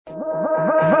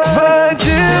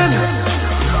Virgin.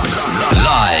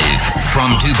 Live from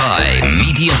Dubai,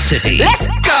 Media City. Let's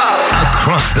go!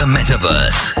 Across the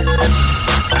metaverse.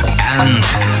 And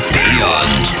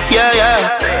beyond. Yeah.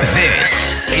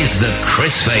 This is the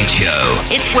Chris Fade Show.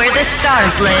 It's where the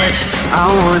stars live. I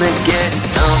wanna get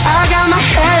I got my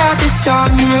head out the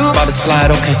sunroof. About to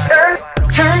slide, okay.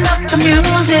 Turn up the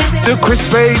music. The Chris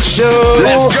Fade Show.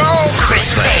 Let's go.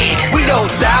 Chris Fade. We don't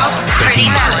stop. Pretty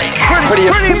Malik. Pretty.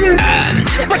 And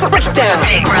Break it down.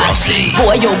 Big Rossi.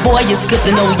 Boy, oh boy, it's good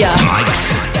to know ya.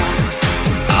 Mics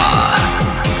are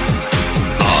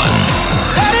on.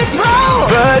 Let it roll.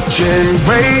 Virgin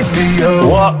Radio.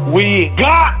 What we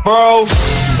got, bro?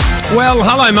 Well,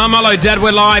 hello, Mum. Hello, Dad.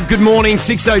 We're live. Good morning,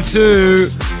 6:02.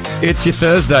 It's your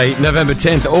Thursday, November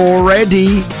 10th.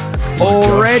 Already.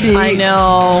 I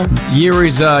know. Year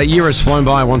has flown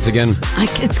by once again.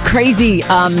 It's crazy.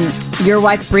 Your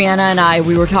wife, Brianna, and I,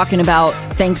 we were talking about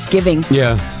Thanksgiving.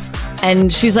 Yeah.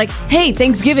 And she's like, hey,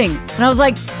 Thanksgiving. And I was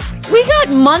like, we got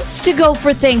months to go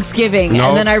for Thanksgiving. No.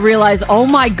 And then I realized, oh,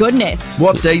 my goodness.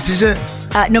 What date is it?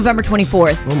 November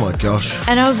 24th. Oh, my gosh.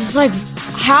 And I was just like,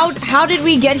 how did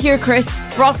we get here, Chris?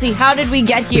 Rossi, how did we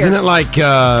get here? Isn't it like,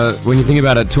 when you think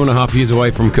about it, 2.5 years away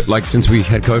from, like, since we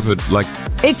had COVID, like...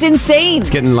 It's insane. It's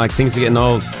getting, like, things are getting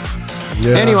old.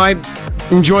 Yeah. Anyway,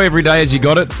 enjoy every day as you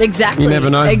got it. Exactly. You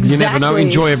never know. Exactly. You never know.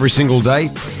 Enjoy every single day.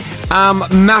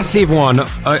 Massive one,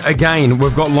 again,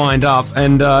 we've got lined up,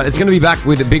 and it's going to be back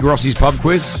with Big Rossi's pub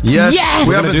quiz. Yes. Yes! We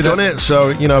We're gonna haven't do done it, so,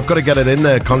 I've got to get it in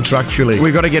there contractually.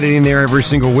 We've got to get it in there every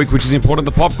single week, which is important.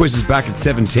 The pop quiz is back at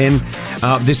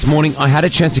 7:10 this morning. I had a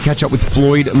chance to catch up with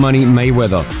Floyd Money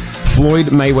Mayweather. Floyd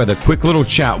Mayweather, quick little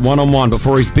chat, one-on-one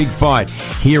before his big fight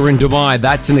here in Dubai.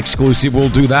 That's an exclusive. We'll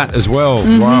do that as well.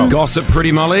 Wow. Gossip,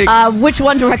 Pretty Malik. Which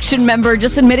One Direction member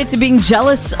just admitted to being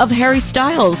jealous of Harry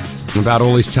Styles? About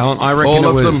all his talent. I reckon All it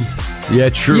of was... them. Yeah,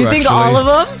 true, You think actually. all of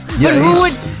them? Yeah, But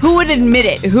who would admit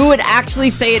it? Who would actually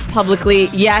say it publicly?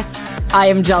 Yes, I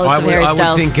am jealous of Harry I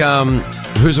Styles. would think...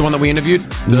 who's the one that we interviewed?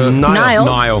 Niall.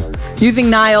 Niall. You think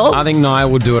Niall? I think Niall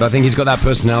would do it. I think he's got that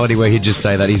personality where he'd just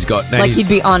say that he's got... and Like he's- he'd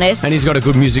be honest? And he's got a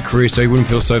good music career, so he wouldn't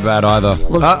feel so bad either.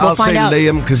 We'll I'll find say out.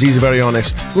 Liam, because he's very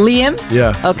honest. Liam?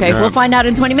 Yeah. Okay, Yeah. we'll find out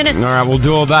in 20 minutes. All right, we'll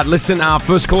do all that. Listen, our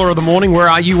first caller of the morning, where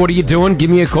are you? What are you doing? Give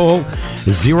me a call.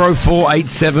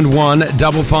 04871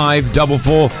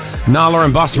 5544. Nala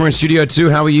and Busma in Studio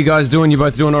 2. How are you guys doing? You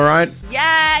both doing all right?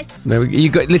 Yes!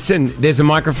 Listen, there's a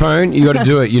microphone. You got to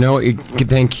do it. You know what?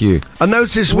 Thank you. I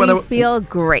noticed We when feel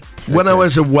great. I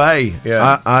was away,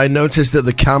 Yeah. I noticed that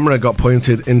the camera got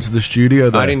pointed into the studio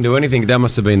there. I didn't do anything. That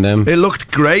must have been them. It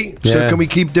looked great, so Yeah. can we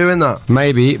keep doing that?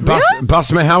 Maybe.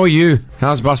 Busma, how are you?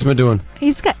 How's Busma doing?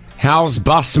 He's good. How's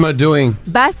Busma doing?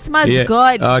 Basma's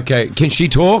good. Okay. Can she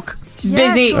talk? She's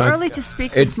Yeah, busy. too early to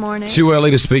speak this morning. Too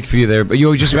early to speak for you there, but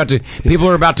you're just about to... People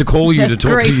are about to call you to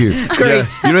talk Great. to you. Great.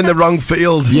 You're in the wrong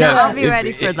field. Yeah. I'll be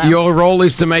ready for them. Your role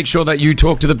is to make sure that you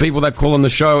talk to the people that call on the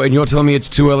show, and you're telling me it's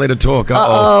too early to talk.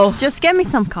 Uh-oh. Just get me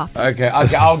some coffee. Okay,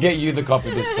 I'll get you the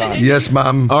copy this time. Yes,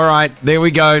 ma'am. All right, there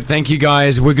we go. Thank you,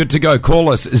 guys. We're good to go.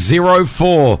 Call us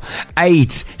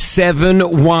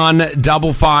 04871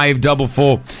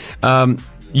 5544.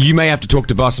 You may have to talk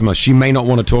to Busma. She may not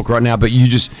want to talk right now, but you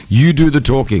do the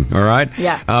talking, all right?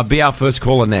 Yeah. Be our first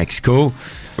caller next, cool?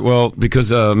 Well,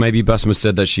 because maybe Busma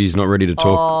said that she's not ready to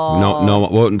talk. No.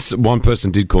 Well, one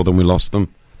person did call, then we lost them.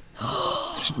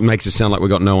 Makes it sound like we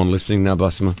got no one listening now,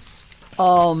 Busma.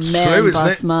 Oh, man, true, isn't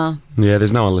it? Busma. Yeah,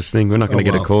 there's no one listening. We're not going to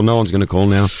get a call. No one's going to call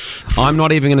now. I'm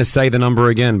not even going to say the number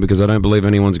again because I don't believe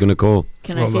anyone's going to call.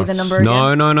 Can I say the number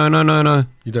again? No.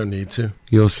 You don't need to.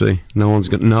 You'll see. No one's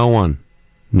going to call.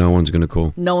 No one's going to call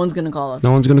us.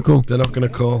 No one's going to call. They're not going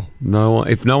to call. No one.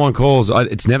 If no one calls,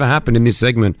 it's never happened in this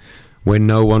segment where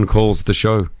no one calls the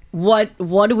show. What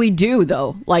do we do,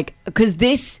 though? Like, because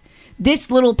this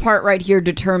little part right here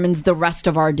determines the rest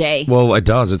of our day. Well, it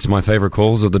does. It's my favorite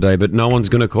calls of the day, but no one's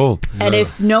going to call. And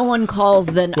if no one calls,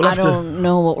 then We'll I have to- don't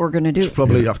know what we're going to do.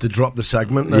 Probably have to drop the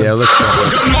segment now. Yeah, let's go.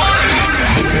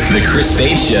 The Chris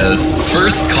Fade Show's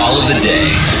first call of the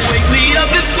day. Wake me up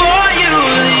before you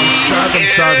leave.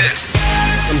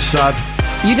 I'm sad.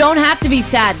 You don't have to be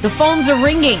sad. The phones are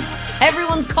ringing.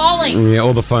 Everyone's calling. Yeah,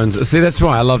 all the phones. See, that's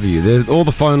why I love you. All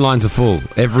the phone lines are full.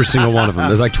 Every single one of them.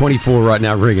 There's like 24 right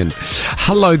now ringing.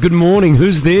 Hello, good morning.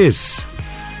 Who's this?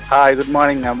 Hi, good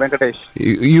morning. I'm Venkatesh.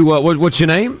 What's your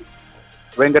name?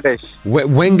 Venkatesh.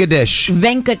 Venkatesh.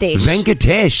 Venkatesh.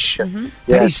 Venkatesh.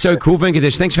 That is so cool,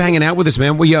 Venkatesh. Thanks for hanging out with us,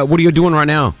 man. What are you doing right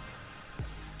now?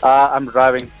 I'm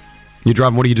driving. You're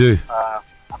driving. What do you do?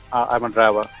 I'm a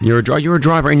driver. You're a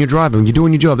driver and you're driving. You're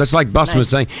doing your job. That's like Busma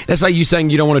saying. That's like you saying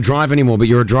you don't want to drive anymore, but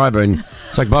you're a driver, and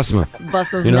it's like Busma.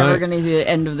 Busma's never going to be the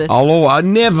end of this.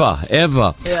 Never,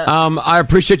 ever. Yeah. I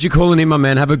appreciate you calling in, my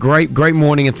man. Have a great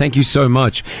morning, and thank you so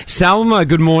much. Salma,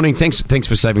 good morning. Thanks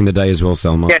for saving the day as well,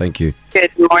 Salma. Thank you.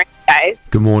 Good morning, guys.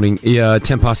 Good morning.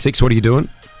 6:10. What are you doing?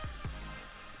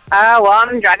 Well,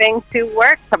 I'm driving to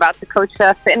work, about to coach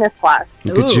a fitness class.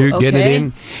 Look at you getting it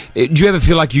in. Do you ever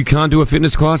feel like you can't do a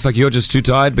fitness class, like you're just too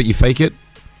tired, but you fake it?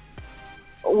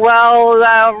 Well,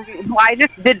 I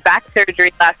just did back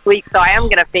surgery last week, so I am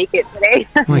going to fake it today.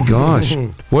 Oh my gosh.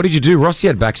 What did you do? Rossi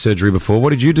had back surgery before. What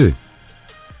did you do?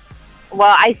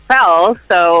 Well, I fell,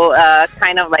 so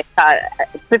kind of like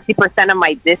 50% of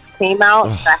my disc came out,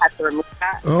 so I had to remove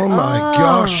that. Oh my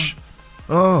gosh.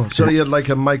 Oh, so you had like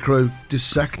a micro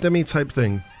discectomy type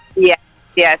thing? Yes.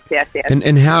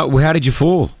 And how did you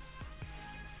fall?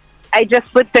 I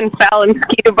just slipped and fell in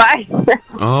Ski Dubai.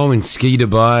 Oh, in Ski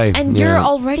Dubai. And you're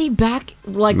already back,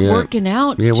 working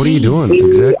out. Yeah, what are you doing?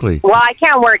 Exactly. Well, I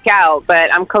can't work out,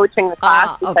 but I'm coaching the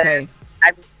class because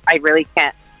I really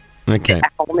can't sit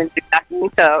at home and do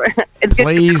nothing. So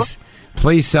it's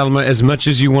Please, Selma, as much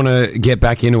as you want to get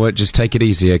back into it, just take it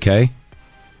easy, okay?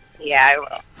 Yeah, I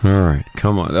will. All right,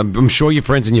 come on. I'm sure your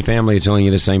friends and your family are telling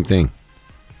you the same thing.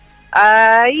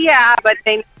 Yeah, but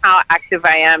they know how active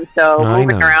I am, so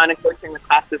moving around and coaching the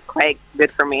class is quite good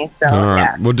for me. So, all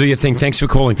right, well, do your thing. Thanks for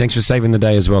calling. Thanks for saving the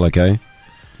day as well, okay?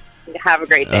 Have a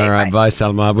great day. All right, bye,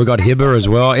 Salma. We've got Hibba as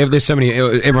well. There's so many.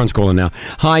 Everyone's calling now.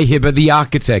 Hi, Hibba, the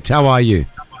architect. How are you?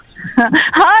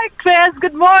 Hi, Chris.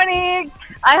 Good morning.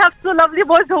 I have two lovely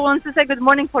boys who want to say good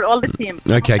morning for all the team.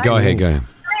 Okay, go ahead, go.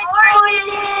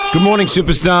 Good morning,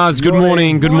 superstars. Good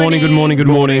morning.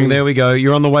 There we go.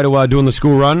 You're on the way to doing the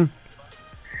school run?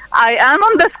 I am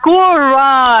on the school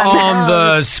run. On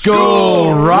the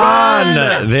school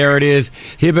run. There it is.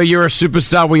 Hibba, you're a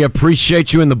superstar. We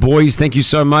appreciate you and the boys. Thank you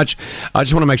so much. I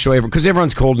just want to make sure because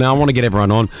everyone's called now. I want to get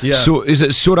everyone on. Yeah. So, is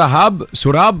it Surab?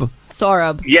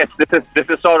 Saurabh. Yes, this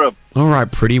is Saurabh. All right,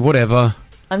 pretty. Whatever.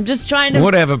 I'm just trying to...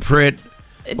 Whatever, Prit.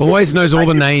 Always knows all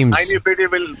the names. I knew Pretty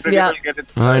will get it.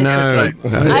 I know.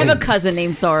 I have a cousin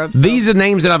named Saurabh. So. These are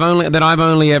names that I've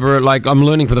only ever I'm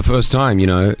learning for the first time. You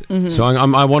know, so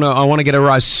I want to get it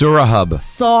right. Saurabh.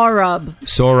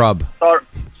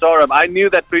 I knew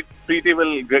that Pretty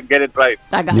will get it right.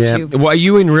 I got you. Well, are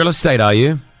you in real estate? Are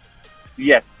you?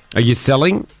 Yes. Are you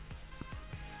selling?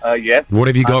 Yes. What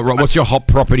have you got? What's your hot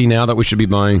property now that we should be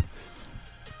buying?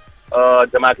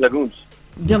 Damac Lagoons.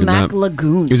 Damac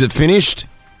Lagoons. Is it finished?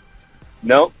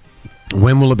 No.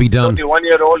 When will it be done? It's 1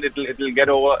 year old. It'll get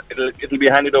over. It'll be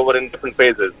handed over in different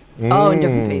phases. Oh, in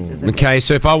different phases. Okay,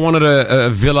 so if I wanted a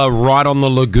villa right on the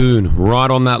lagoon, what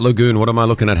am I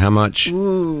looking at? How much?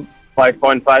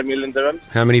 5.5 million dirhams.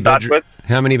 How many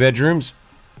bedrooms?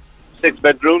 6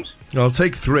 bedrooms. I'll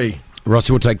take 3.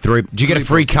 Rossi will take 3. Do you get a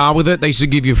free car with it? They used to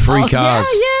give you free cars.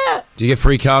 Yeah. Do you get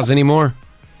free cars anymore?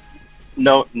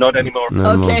 No, not anymore.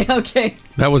 Okay.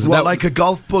 That was like a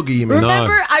golf buggy, you mean?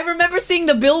 I remember seeing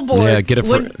the billboard. Yeah, get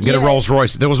a Rolls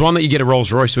Royce. There was one that you get a Rolls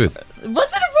Royce with.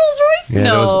 Was it a Rolls Royce? Yeah,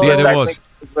 no. There was.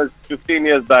 It was 15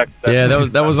 years back.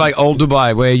 That was like old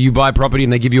Dubai, where you buy property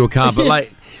and they give you a car. But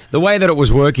like the way that it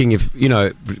was working, if you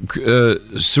know,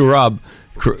 Saurabh,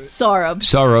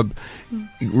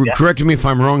 correct me if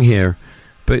I'm wrong here,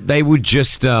 but they would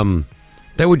just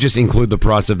include the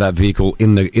price of that vehicle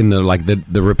in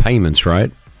the repayments,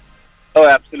 right? Oh,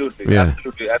 absolutely, yeah.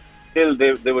 Absolutely. And still,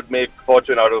 they would make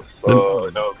fortune out of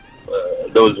those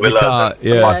villas.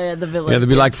 The villas. Yeah, they'd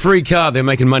be like free car. They're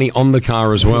making money on the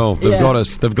car as well. They've got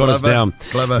us. They've got us down.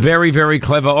 Clever. Very, very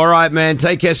clever. All right, man.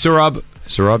 Take care, Saurabh.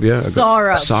 Saurabh, yeah.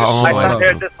 Saurabh. My son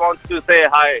here just wants to say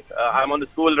hi. I'm on the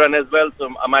school run as well, so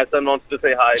my son wants to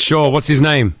say hi. Sure. What's his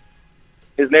name?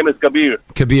 His name is Kabir.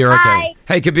 Kabir, okay. Hi.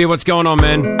 Hey, Kabir, what's going on,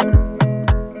 man?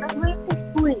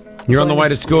 You're on the way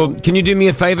to school. Can you do me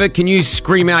a favor? Can you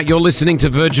scream out? You're listening to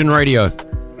Virgin Radio.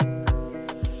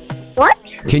 What?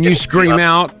 Can you scream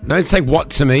out? Don't say what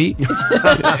to me.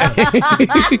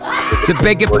 So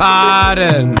beg your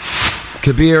pardon.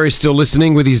 Kabir is still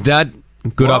listening with his dad.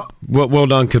 Good up. Well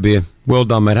done, Kabir. Well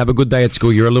done, mate. Have a good day at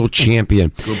school. You're a little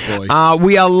champion. Good boy.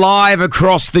 We are live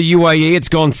across the UAE. It's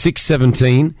gone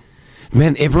 6:17.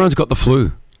 Man, everyone's got the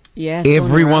flu. Yeah.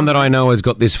 Everyone that I know has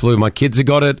got this flu. My kids have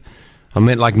got it. I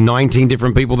met like 19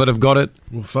 different people that have got it.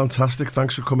 Well, fantastic.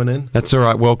 Thanks for coming in. That's all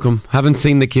right. Welcome. Haven't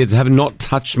seen the kids. Have not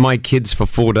touched my kids for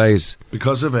 4 days.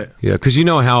 Because of it? Yeah, because you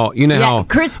know how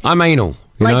Chris, I'm anal.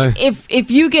 You know? if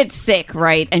you get sick,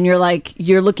 right, and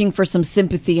you're looking for some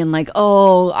sympathy and like,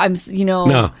 oh, I'm,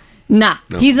 Nah,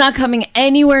 No. he's not coming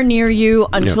anywhere near you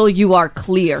until you are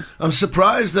clear. I'm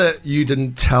surprised that you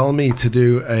didn't tell me to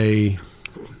do a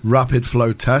rapid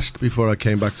flow test before I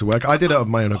came back to work. I did it of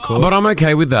my own accord. But I'm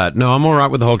okay with that. No, I'm all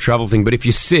right with the whole travel thing. But if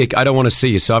you're sick, I don't want to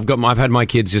see you. So I've had my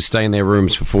kids just stay in their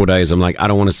rooms for 4 days. I'm like, I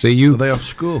don't want to see you. Are they off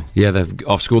school? Yeah, they're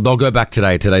off school. They'll go back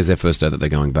today. Today's their first day that they're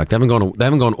going back. They haven't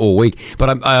gone all week.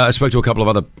 But I spoke to a couple of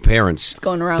other parents. It's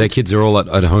going around. Their kids are all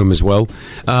at home as well.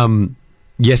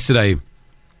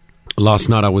 Last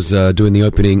night I was doing the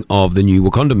opening of the new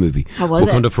Wakanda movie. How was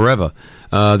Wakanda it? Forever.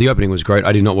 The opening was great.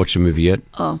 I did not watch the movie yet.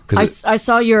 Oh, I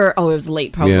saw your. Oh, it was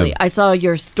late probably. Yeah. I saw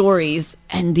your stories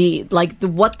and the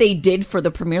what they did for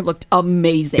the premiere looked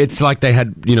amazing. It's like they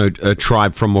had a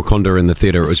tribe from Wakanda in the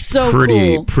theater. It was So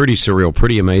pretty cool. pretty surreal,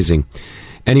 pretty amazing.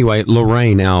 Anyway,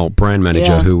 Lorraine, our brand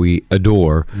manager, Yeah. who we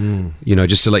adore,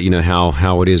 just to let you know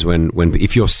how it is when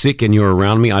if you're sick and you're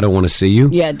around me, I don't want to see you.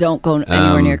 Yeah, don't go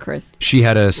anywhere near Chris. She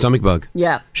had a stomach bug.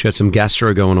 Yeah. She had some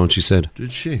gastro going on, she said.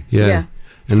 Did she? Yeah.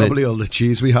 And Probably all the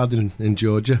cheese we had in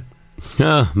Georgia.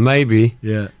 Maybe.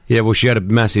 Yeah. Yeah, well, she had a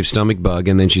massive stomach bug,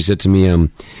 and then she said to me,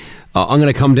 I'm going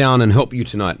to come down and help you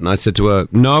tonight. And I said to her,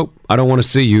 no, I don't want to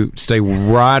see you. Stay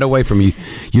right away from you.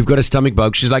 You've got a stomach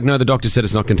bug. She's like, no, the doctor said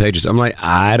it's not contagious. I'm like,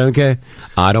 I don't care.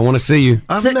 I don't want to see you.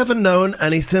 I've never known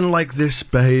anything like this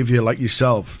behavior like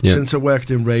yourself Yeah. since I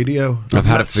worked in radio. I've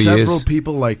had met it for several years.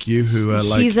 people like you who are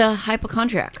like He's a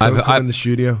hypochondriac. don't come in the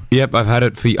studio. Yep, I've had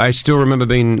it for... I still remember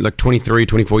being like 23,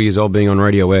 24 years old, being on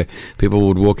radio where people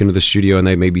would walk into the studio and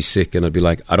they may be sick, and I'd be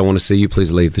like, I don't want to see you.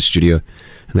 Please leave the studio.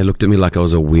 And they looked at me like I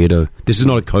was a weirdo. This is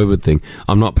not a COVID thing.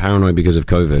 I'm not paranoid because of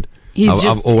COVID.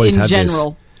 He's in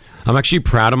general. I'm actually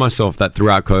proud of myself that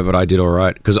throughout COVID I did all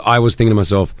right, because I was thinking to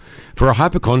myself, for a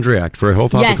hypochondriac, for a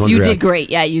health Yes, hypochondriac... you did great.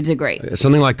 Yeah, you did great.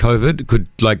 Something like COVID could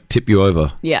like tip you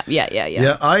over. Yeah.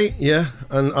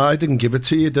 And I didn't give it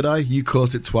to you, did I? You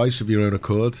caught it twice of your own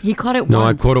accord. He caught it No,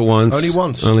 once. I caught it once. Only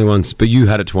once? Only once. But you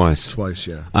had it twice. Twice,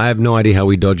 yeah. I have no idea how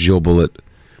we dodged your bullet.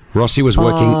 Rossi was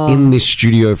working in this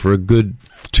studio for a good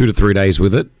 2 to 3 days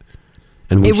with it.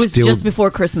 And It was just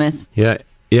before Christmas. Yeah,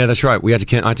 that's right. I had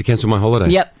to cancel my holiday.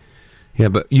 Yep. Yeah,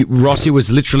 but Rossi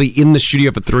was literally in the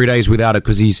studio for 3 days without it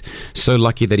because he's so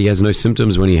lucky that he has no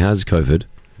symptoms when he has COVID.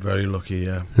 Very lucky,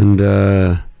 yeah.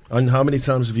 And how many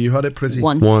times have you had it, Prizzy?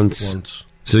 Once.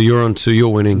 So you're on 2, you're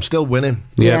winning. I'm still winning.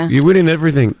 Yeah, you're winning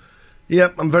everything.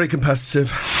 Yep, I'm very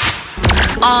competitive.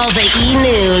 All the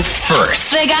e-news.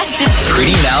 First, The gossip.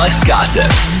 Pretty Malik's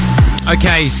gossip.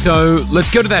 Okay, so let's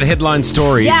go to that headline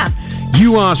story. Yeah.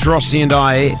 You asked Rossi and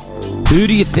I, who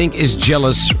do you think is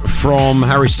jealous from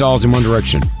Harry Styles in One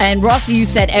Direction? And Rossi, you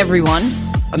said everyone.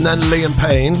 And then Liam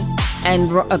Payne. And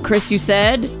Chris, you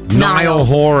said Niall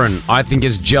Horan, I think,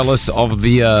 is jealous of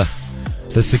the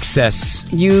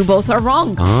success. You both are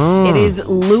wrong. Oh. It is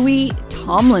Louis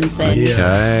Tomlinson.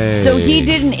 Okay. So he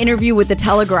did an interview with The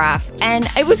Telegraph, and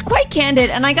it was quite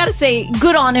candid, and I gotta say,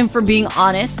 good on him for being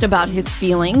honest about his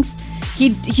feelings.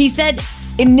 He said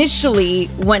initially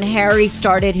when Harry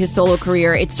started his solo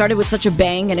career, it started with such a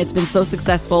bang and it's been so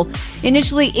successful.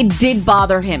 Initially, it did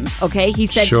bother him, okay? He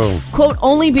said, quote,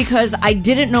 only because I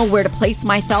didn't know where to place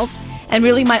myself, and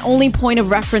really my only point of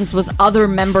reference was other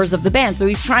members of the band. So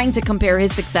he's trying to compare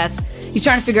his success. He's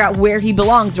trying to figure out where he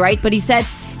belongs, right? But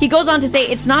he goes on to say,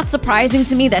 it's not surprising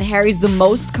to me that Harry's the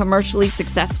most commercially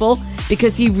successful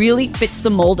because he really fits the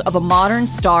mold of a modern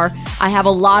star. I have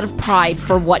a lot of pride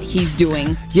for what he's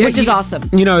doing, which is awesome.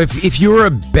 You know, if you were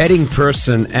a betting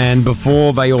person and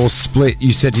before they all split,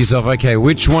 you said to yourself, okay,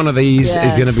 which one of these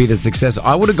is going to be the success?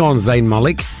 I would have gone Zayn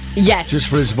Malik. Yes. Just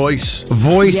for his voice.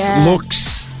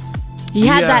 Looks. He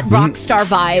had that rock star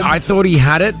vibe. I thought he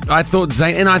had it. I thought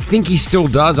Zayn, and I think he still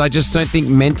does. I just don't think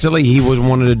mentally he was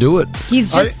wanted to do it.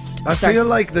 He's just... I feel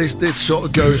like it sort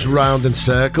of goes round in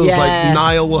circles. Yeah. Like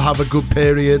Niall will have a good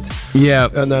period. Yeah.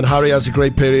 And then Harry has a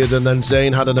great period, and then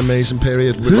Zayn had an amazing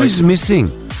period. With Who's missing?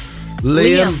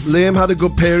 Liam had a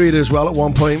good period as well at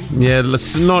one point. Yeah,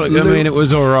 let's not. I mean, it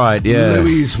was all right. Yeah.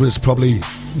 Louis was probably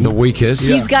the weakest.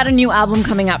 He's got a new album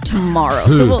coming out tomorrow.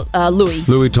 Who? So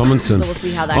Louis Tomlinson. So we'll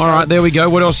see how that goes. All right, there we go.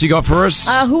 What else you got for us?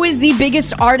 Who is the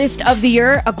biggest artist of the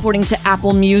year according to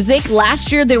Apple Music?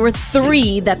 Last year there were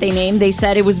 3 that they named. They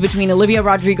said it was between Olivia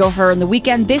Rodrigo, her, and The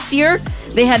Weeknd. This year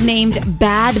they had named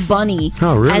Bad Bunny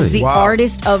as the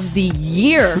artist of the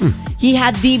year. He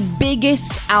had the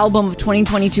biggest album of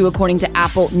 2022 according to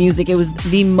Apple Music. It was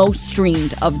the most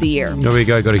streamed of the year. There we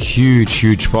go. Got a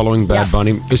huge following, Bad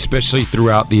Bunny, especially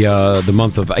throughout the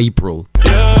month of April.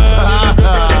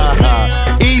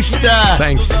 Easter.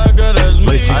 Thanks. At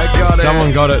least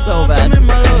someone got it. So bad.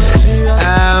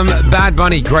 Bad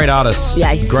Bunny, great artist.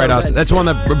 Yeah, he's great so artist. good. That's one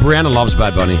that Brianna loves.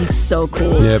 Bad Bunny. He's so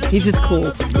cool. Yep. He's just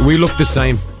cool. We look the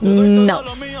same.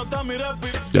 No.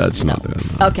 That's not good.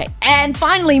 Okay. And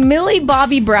finally, Millie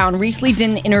Bobby Brown recently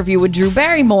did an interview with Drew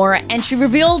Barrymore, and she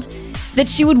revealed that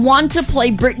she would want to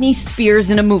play Britney Spears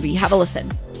in a movie. Have a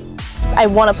listen. I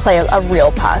want to play a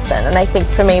real person, and I think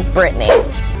for me, Britney.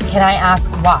 Can I ask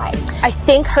why? I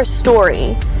think her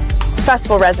story, first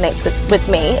of all, resonates with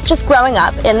me. Just growing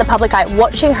up in the public eye,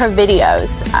 watching her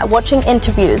videos, watching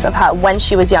interviews of her when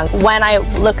she was young. When I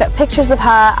look at pictures of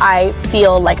her, I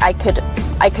feel like I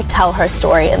could tell her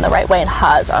story in the right way and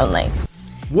hers only.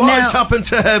 What has happened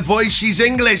to her voice? She's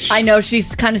English. I know,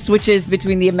 she's kind of switches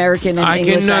between the American and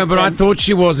English accent. But I thought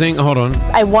she wasn't. Hold on.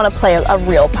 I want to play a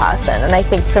real person, and I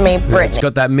think for me, Britney. It's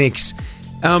got that mix.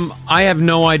 I have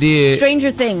no idea.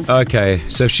 Stranger Things. Okay,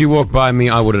 so if she walked by me,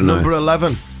 I wouldn't know. Number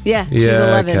 11. Yeah, she's Yeah,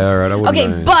 11. okay, all right, I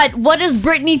wouldn't know. But what does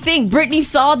Britney think? Britney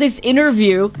saw this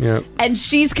interview, and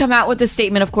she's come out with a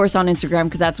statement, of course, on Instagram,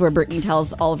 because that's where Britney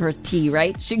tells all of her tea,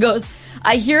 right? She goes,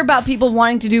 I hear about people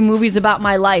wanting to do movies about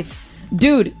my life.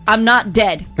 Dude, I'm not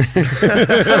dead. So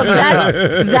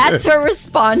that's her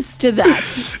response to that.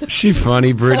 She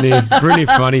funny, Brittany. Brittany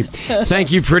funny.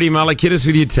 Thank you, Pretty Malik. Hit us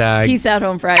with your tag. Peace out,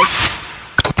 home fries.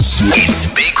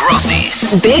 It's Big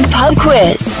Rossi's Big Pub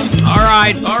Quiz. All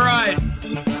right.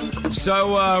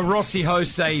 So Rossi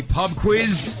hosts a pub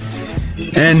quiz,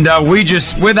 and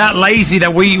we're that lazy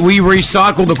that we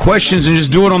recycle the questions and just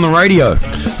do it on the radio.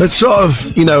 Let's sort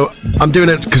of, I'm doing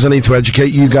it because I need to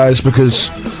educate you guys, because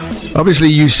obviously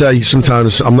you say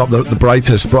sometimes I'm not the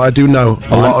brightest, but I do know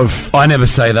a lot of... I never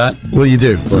say that. Well, you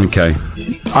do. Okay.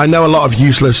 I know a lot of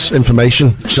useless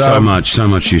information. So much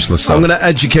useless stuff. I'm going to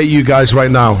educate you guys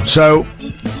right now. So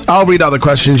I'll read out the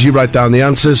questions, you write down the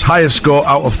answers. Highest score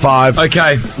out of 5.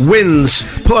 Okay. Wins.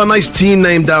 Put a nice team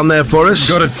name down there for us.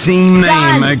 Got a team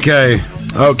name. Okay.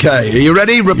 Okay. Are you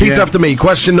ready? Repeat after me.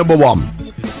 Question number 1.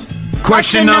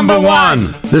 Question number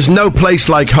 1. There's no place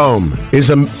like home is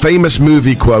a famous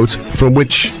movie quote from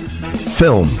which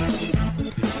film?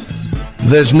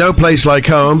 There's no place like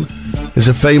home is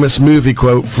a famous movie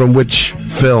quote from which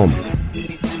film?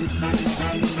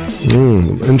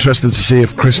 Interested to see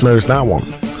if Chris knows that one.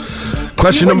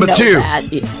 Question number 2.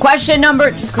 Question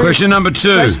number 2. Question number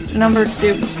 2.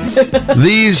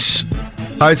 These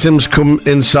items come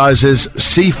in sizes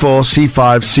C4,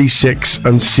 C5, C6,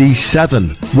 and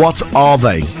C7. What are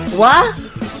they? What?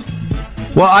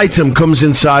 What item comes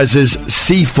in sizes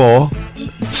C4,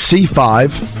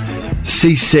 C5,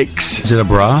 C6? Is it a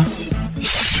bra?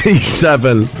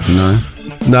 C7.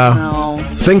 No.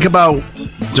 Think about...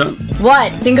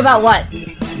 What? Think about what?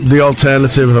 The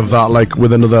alternative of that, like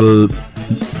with another letter.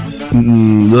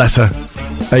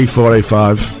 A4,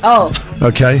 A5. Oh.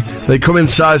 Okay. They come in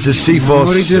sizes C4.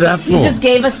 What did you do that for? You just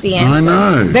gave us the answer. I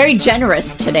know. Very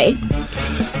generous today.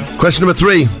 Question number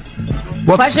 3.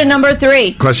 Question number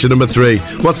 3. Question number 3.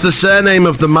 What's the surname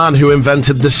of the man who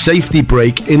invented the safety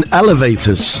brake in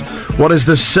elevators? What is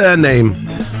the surname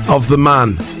of the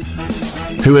man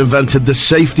who invented the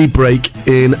safety brake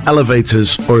in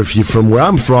elevators? Or if you're from where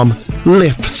I'm from,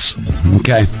 lifts.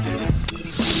 Okay.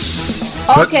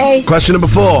 Okay. Question number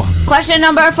 4. Question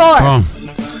number 4. Oh.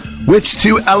 Which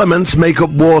 2 elements make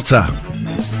up water?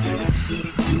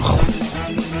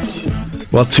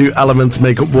 What 2 elements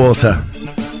make up water?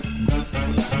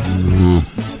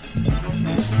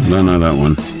 Don't know that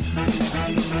one.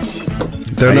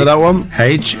 Don't know that one?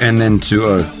 H and then 2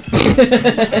 O.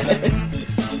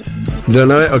 Don't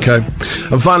know it? Okay.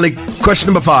 And finally, question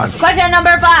number 5. Question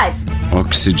number 5.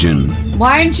 Oxygen.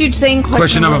 Why aren't you saying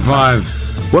Question number 5.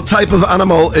 What type of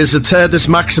animal is a Turdus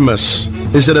maximus?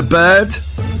 Is it a bird,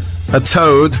 a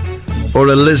toad, or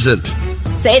a lizard?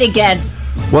 Say it again.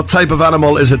 What type of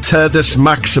animal is a Turdus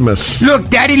maximus? Look,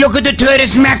 Daddy, look at the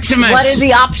Turdus maximus. What are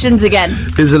the options again?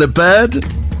 Is it a bird?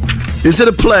 Is it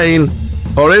a plane?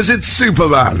 Or is it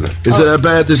Superman? Is it a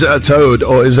bird? Is it a toad?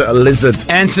 Or is it a lizard?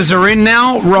 Answers are in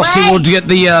now. Rossi will get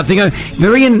the thing.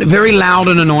 Very loud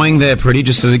and annoying there, Pretty.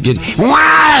 Just so that get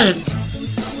what?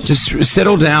 Just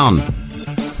settle down.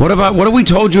 What have we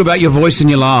told you about your voice and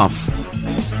your laugh?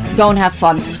 Don't have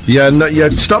fun. Yeah, no, yeah.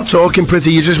 Stop talking,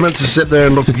 Pretty. You're just meant to sit there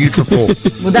and look beautiful.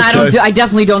 Well, I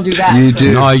definitely don't do that. You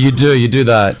do. No, you do. You do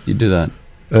that. You do that.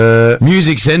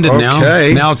 Music's ended now.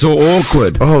 Now it's all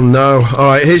awkward. Oh no! All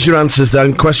right, here's your answers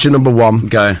then. Question number 1.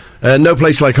 Go. No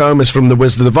Place Like Home is from The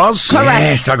Wizard of Oz. Correct.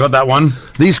 Yes, I got that one.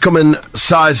 These come in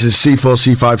sizes C4,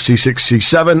 C5, C6,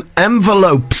 C7.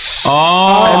 Envelopes.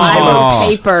 I wrote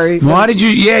paper. Why did you?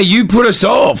 Yeah, you put us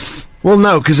off. Well,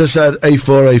 no, because I said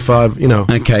A4, A5, you know.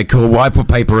 Okay, cool. Wipe or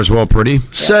paper as well, pretty.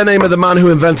 Surname of the man who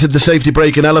invented the safety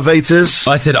brake in elevators?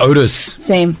 I said Otis.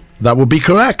 Same. That would be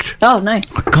correct. Oh, nice.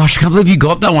 Gosh, I can't believe you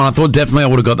got that one. I thought definitely I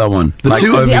would have got that one. The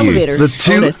two elevators. The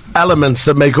two Otis. elements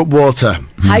that make up water.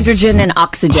 Hydrogen and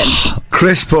oxygen.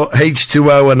 Chris put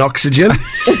H2O and oxygen.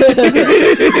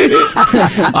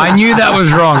 I knew that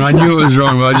was wrong. I knew it was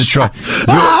wrong, but I just tried.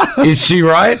 Is she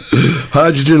right?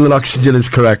 Hydrogen and oxygen is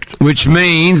correct. Which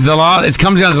means it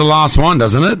comes down to the last one,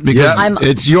 doesn't it?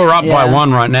 Because you're up by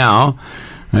one right now.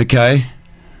 Okay.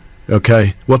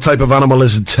 Okay. What type of animal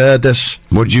is a turdus?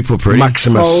 What did you put, pretty?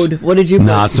 Maximus. Toad. What did you put?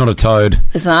 No, it's not a toad.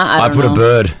 It's not? I put a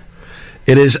bird.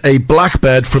 It is a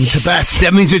blackbird from Tibet.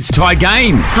 That means it's tie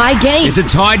game. Tie game. It's a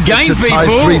tied game, It's a people.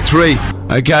 tied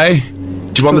 3-3. Okay.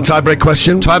 Do you want the tie-break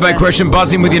question? Tie-break question.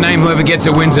 Buzz in with your name. Whoever gets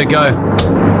it wins it. Go.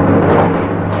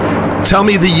 Tell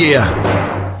me the year.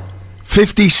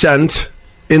 50 Cent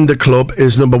in the club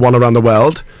is number one around the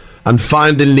world, and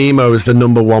Finding Nemo is the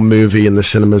number one movie in the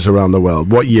cinemas around the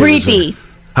world. What year is it?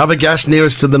 Have a guess.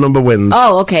 Nearest to the number wins.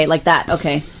 Oh, okay, like that.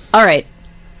 Okay. All right.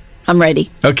 I'm ready.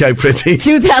 Okay, pretty.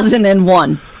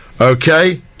 2001.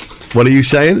 Okay. What are you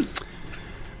saying?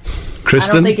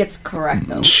 Kristen? I don't think it's correct,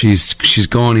 though. She's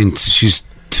gone in. She's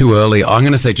too early. I'm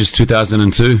going to say just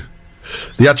 2002.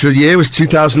 The actual year was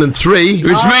 2003. Which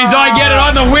means I get it.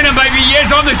 I'm the winner, baby.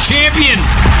 Yes, I'm the champion.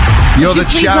 You're the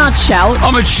Please not shout.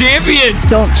 I'm a champion.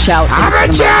 Don't shout. I'm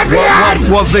a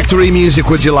champion. What victory music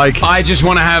would you like? I just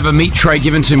want to have a meat tray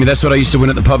given to me. That's what I used to win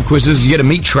at the pub quizzes. You get a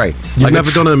meat tray. You've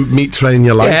never done a meat tray in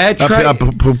your life? Yeah, tray. A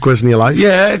pub quiz in your life?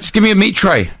 Yeah, just give me a meat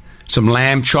tray. Some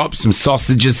lamb chops, some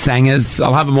sausages, sangers.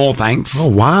 I'll have them all, thanks. Oh,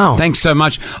 wow. Thanks so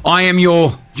much. I am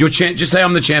your champ. Just say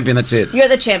I'm the champion. That's it. You're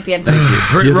the champion.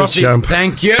 Thank you. You're Rossi, the champ.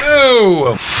 thank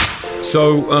you.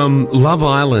 So, Love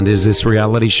Island is this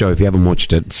reality show. If you haven't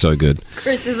watched it, it's so good.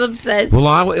 Chris is obsessed. Well,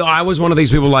 I was one of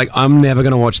these people like, I'm never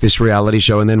going to watch this reality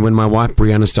show. And then when my wife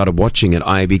Brianna started watching it,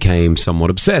 I became somewhat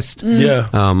obsessed. Yeah.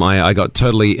 I got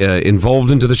totally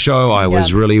involved into the show. I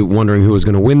was really wondering who was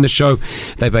going to win the show.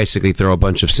 They basically throw a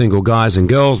bunch of single guys and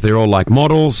girls. They're all like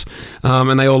models.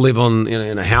 And they all live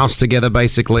in a house together,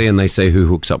 basically. And they say who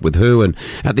hooks up with who. And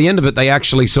at the end of it, they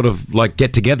actually sort of like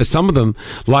get together. Some of them,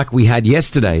 like we had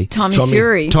yesterday. Tommy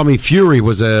Fury. Tommy Fury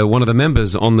was one of the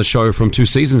members on the show from 2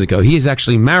 seasons ago. He is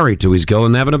actually married to his girl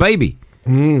and having a baby,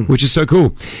 which is so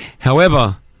cool.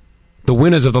 However, the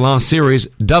winners of the last series,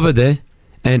 Davide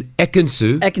and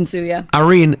Ekansu, yeah,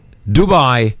 are in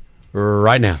Dubai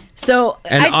right now. So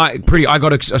and I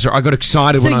got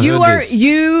excited when I heard this.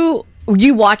 You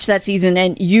watched that season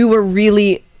and you were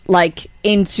really like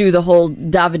into the whole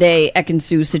Davide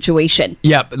Ekansu situation.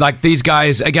 Yeah, like these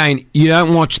guys, again, you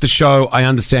don't watch the show, I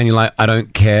understand, you're like, I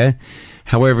don't care.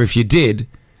 However, if you did,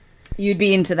 you'd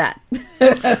be into that.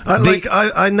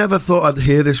 I never thought I'd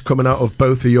hear this coming out of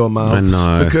both of your mouths.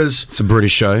 I know. Because it's a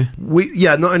British show.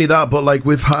 Not only that, but like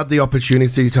we've had the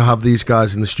opportunity to have these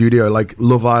guys in the studio, like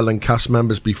Love Island cast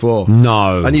members before.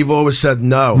 No. And you've always said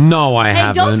no. No, I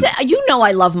haven't. Don't say,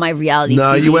 I love my reality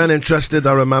No, TV. you weren't interested,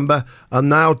 I remember. And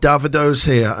now Davido's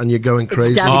here and you're going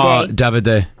crazy.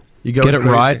 Davide. You're going Get it crazy.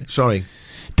 right. Sorry.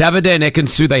 Davide and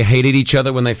Ekansu, they hated each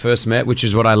other when they first met, which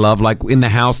is what I love. Like in the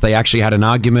house, they actually had an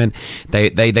argument.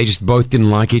 They just both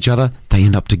didn't like each other. They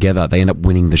end up together. They end up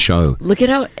winning the show. Look at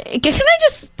how. Can I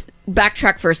just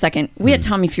backtrack for a second? We had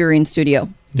Tommy Fury in studio.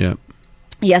 Yeah.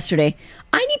 Yesterday.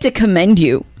 I need to commend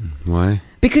you. Why?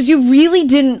 Because you really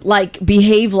didn't like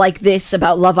behave like this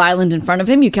about Love Island in front of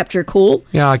him. You kept your cool.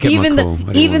 Yeah, I kept my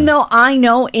cool. Even though I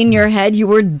know in your head you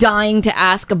were dying to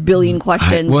ask a billion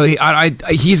questions.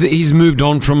 He's moved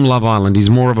on from Love Island. He's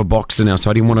more of a boxer now,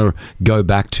 so I didn't want to go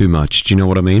back too much. Do you know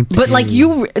what I mean?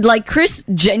 But Chris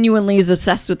genuinely is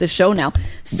obsessed with the show now.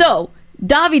 So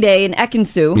Davide and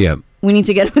Ekansu. Yeah. We need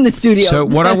to get him in the studio. So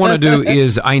what I want to do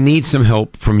is I need some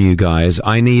help from you guys.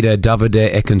 I need a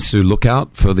Davide Ekansu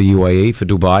lookout for the UAE, for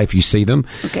Dubai, if you see them.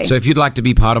 Okay. So if you'd like to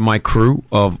be part of my crew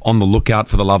of on the lookout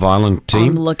for the Love Island team.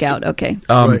 On the lookout, okay.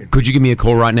 Could you give me a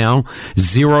call right now?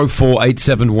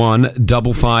 04871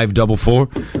 5544.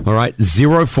 All right,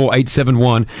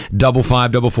 04871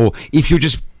 5544. If you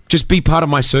just be part of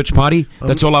my search party.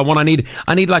 That's all I want.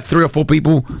 I need like 3 or 4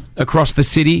 people across the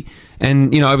city,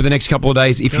 and over the next couple of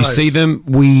days, if you see them,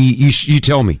 you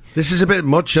tell me. This is a bit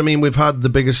much. I mean, we've had the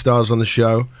biggest stars on the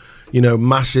show,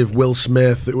 massive Will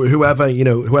Smith, whoever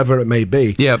it may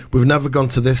be. Yeah, we've never gone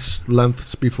to this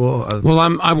lengths before. Well,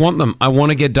 I want them. I want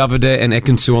to get Davide and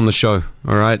Ekansu on the show.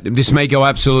 All right, this may go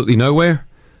absolutely nowhere.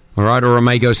 All right, or it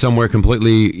may go somewhere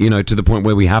completely, to the point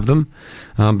where we have them.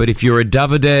 But if you're a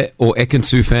Davide or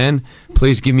Ekansu fan,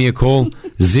 please give me a call,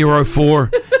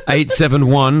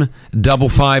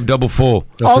 04-871-5544.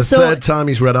 That's the third time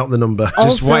he's read out the number.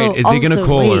 Just wait, they're going to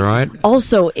call, all right?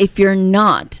 Also, if you're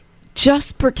not,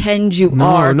 just pretend you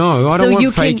are. No, I don't want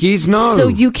fakies, no. So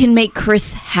you can make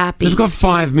Chris happy. They've got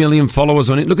 5 million followers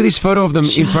on it. Look at this photo of them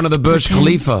in front of the Burj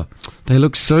Khalifa. They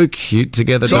look so cute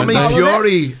together, Tommy don't they?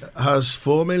 Fury has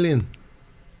 4 million.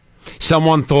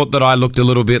 Someone thought that I looked a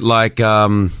little bit like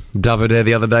Davide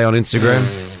the other day on Instagram.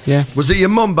 Yeah. Was it your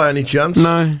mum by any chance?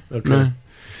 No. Okay. No.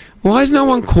 Why is no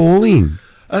one calling?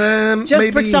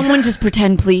 Someone just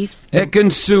pretend, please.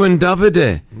 Ekansu and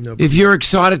Davide. Nope. If you're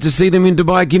excited to see them in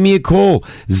Dubai, give me a call.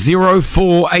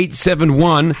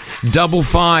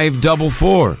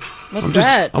 04-871-5544. What's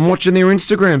that? I'm watching their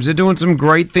Instagrams. They're doing some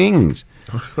great things.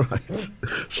 Right.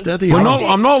 Steady.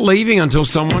 I'm not leaving until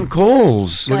someone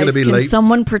calls. We're going to be Can late.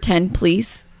 someone pretend,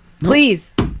 please?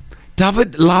 Please.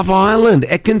 David, Love Island,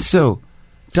 Ekansu,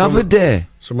 Davide.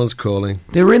 Someone's calling.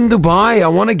 They're in Dubai. I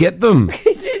want to get them.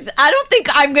 I don't think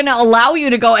I'm going to allow you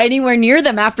to go anywhere near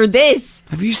them after this.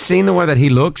 Have you seen the way that he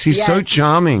looks? He's so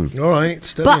charming. All right,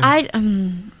 steady. But I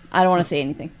don't want to say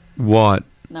anything. What?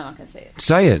 No, I'm not going to say it.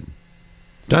 Say it.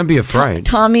 Don't be afraid.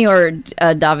 Tommy or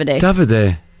Davide?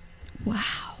 Davide. Wow.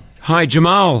 Hi,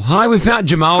 Jamal. Hi, we found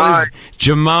Jamal. Hi.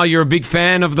 Jamal, you're a big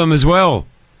fan of them as well.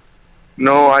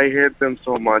 No, I hate them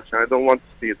so much. I don't want to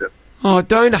see them. Oh,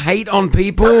 don't hate on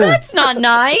people. That's not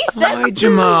nice. Hi,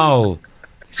 Jamal.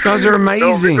 These guys are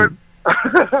amazing. No,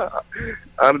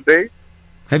 aren't they?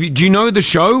 Do you know the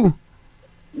show?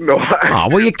 No. Oh,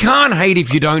 well, you can't hate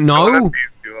if you don't know.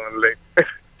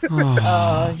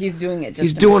 He's doing it.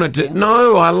 He's doing it.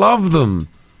 No, I love them.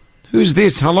 Who's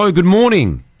this? Hello, good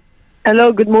morning.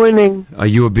 Hello, good morning. Are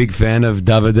you a big fan of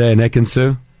Davide and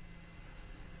Ekansu?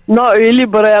 Not really,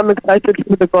 but I am excited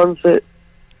for the concert.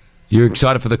 You're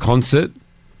excited for the concert?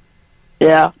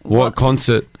 Yeah. What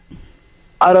concert?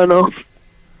 I don't know.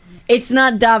 It's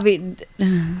not David.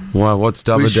 Why? What's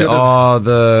Davide? Oh,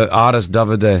 the artist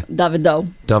Davide.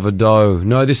 Davido.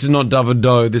 No, this is not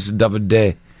Davido. This is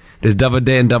Davide. There's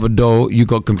Davide and Davido. You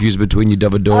got confused between your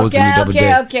Davidos and your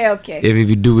Davide. Okay. If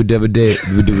you do with Davide,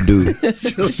 we do.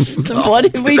 So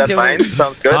what did we do?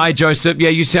 Sounds good. Hi, Joseph. Yeah,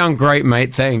 you sound great,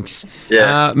 mate. Thanks.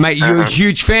 Yeah. Mate, you're a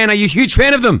huge fan. Are you a huge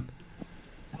fan of them?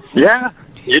 Yeah.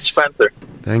 Huge fan, sir.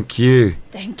 Thank you.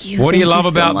 Thank you. What do you Thank love so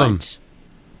about much. them?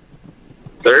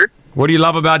 Sir? What do you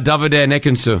love about Davide and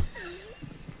Ekansu?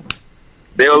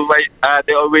 They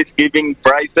always giving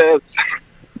prizes.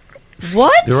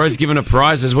 What? They're always giving a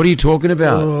prizes. What are you talking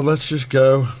about? Oh, let's just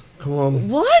go. Come on.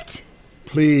 What?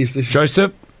 Please.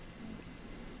 Joseph?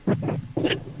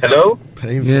 Hello?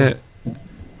 Painful. Yeah.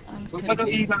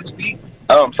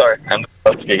 Oh, I'm sorry. I'm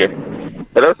the speaker.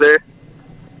 Hello, sir.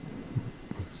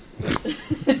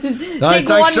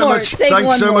 Thanks so much.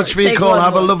 Thanks so much for your call.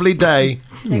 Have a lovely day.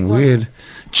 Weird.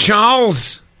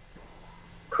 Charles.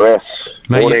 Chris.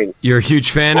 Mate, Morning. you're a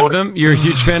huge fan of them? You're a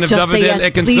huge fan of Just say Davide and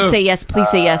yes. Ekansu? Please say yes. Please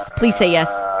say yes. Please say yes.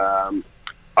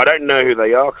 I don't know who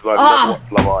they are because I've never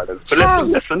watched Love Island. But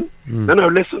listen. No,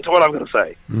 listen to what I'm going to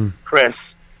say. Chris,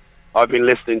 I've been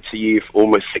listening to you for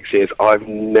almost 6 years. I've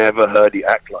never heard you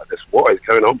act like this. What is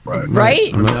going on, bro?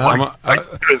 Right?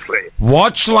 Seriously.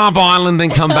 Watch Love Island,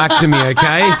 then come back to me,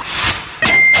 okay?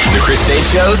 The Chris Fade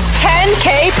Show's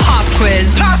 10K Pop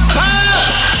Quiz.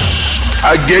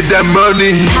 I get that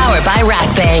money. Powered by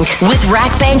RackBank. With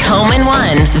RackBank Home in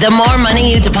One, the more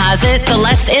money you deposit, the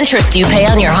less interest you pay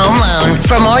on your home loan.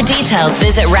 For more details,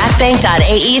 visit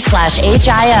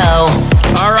rackbank.ae/HIO.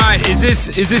 All right, is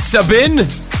this Sabin?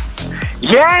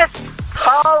 Yes.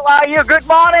 How are you? Good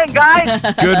morning, guys.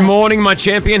 Good morning, my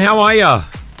champion. How are you?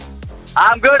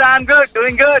 I'm good.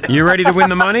 Doing good. You ready to win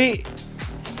the money?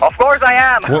 Of course I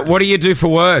am. What do you do for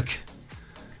work?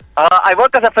 I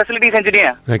work as a facilities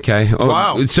engineer. Okay. Oh,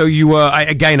 Wow. So you,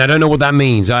 I don't know what that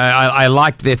means. I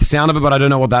liked the sound of it, but I don't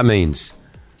know what that means.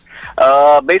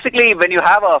 Basically, when you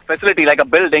have a facility like a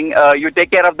building, you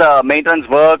take care of the maintenance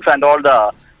works and all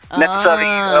the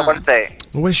necessary,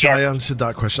 I wish I answered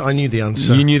that question. I knew the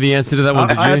answer. You knew the answer to that one,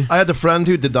 did you? I had a friend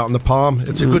who did that on the Palm.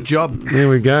 It's a good job. There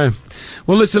we go.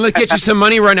 Well, listen, let's get you some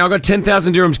money right now. I've got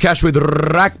 10,000 dirhams cash with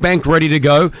RackBank ready to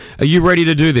go. Are you ready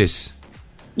to do this?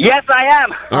 Yes, I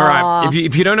am. All right.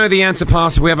 If you don't know the answer,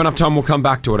 pass. If we have enough time, we'll come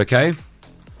back to it, okay?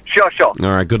 Sure. All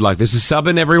right, good luck. This is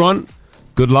Subin, everyone.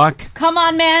 Good luck. Come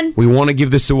on, man. We want to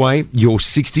give this away. Your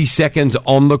 60 seconds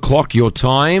on the clock. Your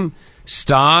time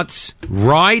starts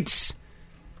right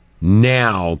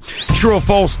now. True or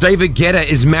false, David Guetta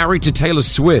is married to Taylor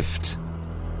Swift?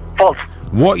 False.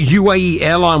 What UAE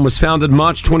airline was founded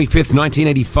March 25th,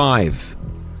 1985?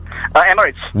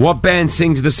 Emirates. What band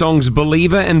sings the songs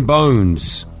Believer and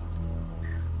Bones?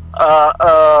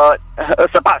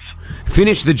 Pass.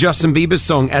 Finish the Justin Bieber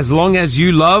song As Long As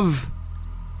You Love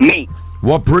Me.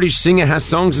 What British singer has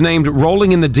songs named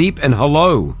Rolling in the Deep and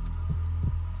Hello?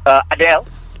 Adele.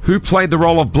 Who played the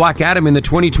role of Black Adam in the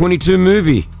 2022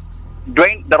 movie?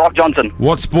 Dwayne The Rock Johnson.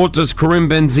 What sport does Karim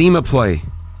Benzema play?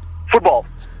 Football.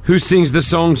 Who sings the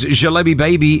songs Jalebi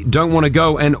Baby, Don't Wanna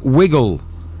Go, and Wiggle?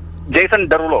 Jason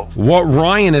Derulo. What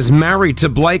Ryan is married to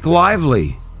Blake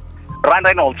Lively? Ryan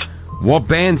Reynolds. What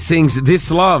band sings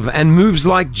This Love and Moves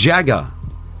Like Jagger?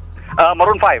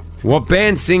 Maroon 5. What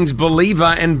band sings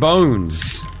Believer and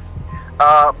Bones?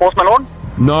 Post Malone.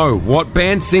 No. What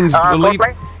band sings Believer?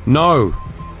 Coldplay? No.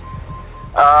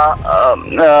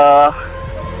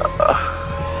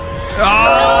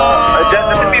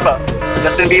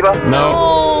 Justin Bieber.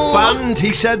 No. Band.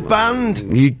 He said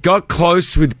band. You got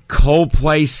close with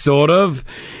Coldplay, sort of.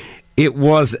 It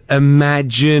was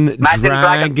Imagine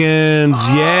Dragons.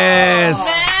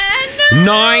 Yes.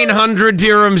 900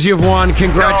 dirhams you've won.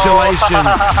 Congratulations.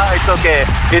 It's okay.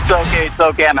 It's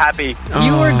okay. I'm happy.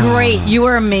 You were great. You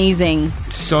were amazing.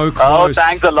 So close. Oh,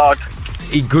 thanks a lot.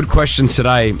 Good questions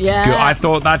today. Yeah. Good. I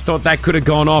thought that could have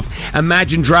gone off.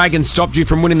 Imagine Dragons stopped you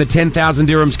from winning the 10,000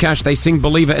 dirhams cash. They sing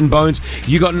Believer and Bones.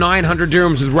 You got 900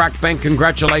 dirhams with Rack Bank.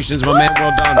 Congratulations, my man.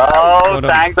 Well done. Oh, well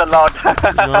done. Thanks a lot.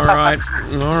 All right.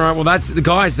 Well, that's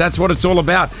what it's all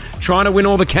about. Trying to win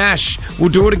all the cash. We'll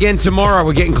do it again tomorrow.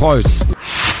 We're getting close.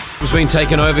 It's been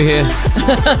taken over here.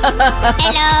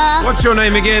 Hello. What's your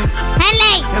name again?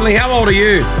 Henley. Henley, how old are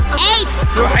you? 8.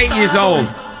 You're 8 years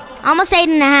old. Almost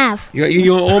 8.5.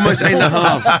 You're almost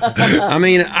 8.5. I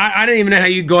mean, I don't even know how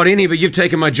you got in here, but you've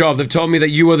taken my job. They've told me that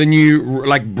you are the new,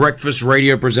 breakfast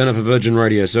radio presenter for Virgin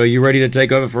Radio. So are you ready to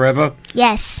take over forever?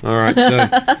 Yes. All right, so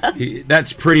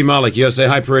that's Pretty Malik. You gotta say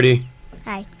hi, Pretty.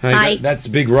 Hi. Hey, Hi. That's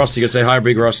Big Rossi. You gotta say hi,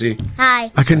 Big Rossi.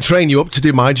 Hi. I can train you up to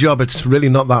do my job. It's really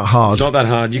not that hard. It's not that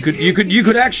hard. You could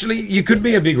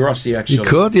be a Big Rossi, actually. You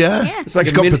could, yeah. It's like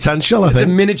It's got potential, I It's a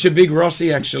think. miniature Big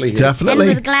Rossi, actually. Here. Definitely.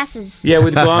 And with glasses. Yeah,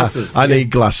 with glasses. I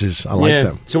need glasses. I like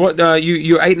them. So what?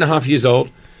 You're 8.5 years old.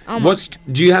 Almost.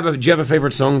 Do you have a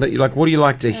favorite song that you like? What do you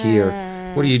like to hear?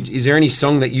 Is there any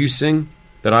song that you sing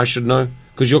that I should know?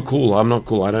 Because you're cool. I'm not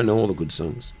cool. I don't know all the good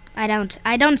songs. I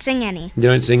don't sing any. You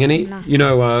don't sing any? No. You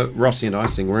know, Rossi and I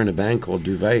sing. We're in a band called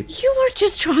Duvet. You were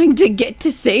just trying to get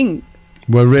to sing.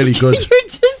 We're really good. You're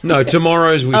just... No,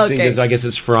 tomorrow's we sing Okay. because I guess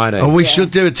it's Friday. Oh, we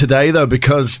should do it today, though,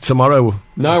 because tomorrow...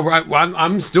 No,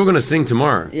 I'm still going to sing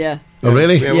tomorrow. Yeah. Oh,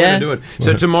 really? Yeah, we're going to do it.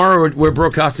 So tomorrow we're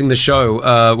broadcasting the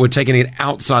show. We're taking it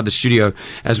outside the studio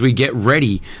as we get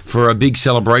ready for a big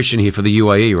celebration here for the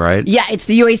UAE, right? Yeah, it's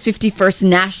the UAE's 51st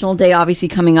National Day, obviously,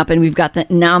 coming up, and we've got the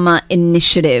NAMA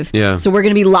Initiative. Yeah. So we're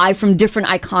going to be live from different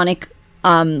iconic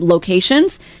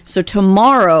locations. So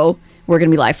tomorrow, we're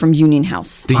going to be live from Union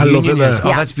House. The Union House. Oh,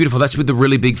 that's beautiful. That's with the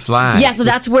really big flag. Yeah, so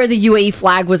that's where the UAE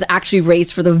flag was actually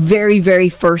raised for the very, very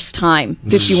first time,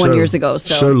 51 years ago.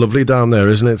 So lovely down there,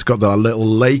 isn't it? It's got that little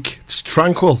lake. It's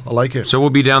tranquil. I like it. So we'll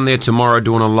be down there tomorrow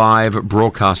doing a live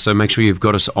broadcast. So make sure you've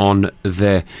got us on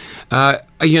there. Are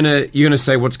you gonna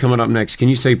say what's coming up next? Can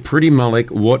you say, Pretty Malik,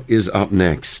 what is up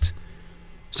next?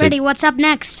 Freddie, what's up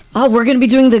next? Oh, we're going to be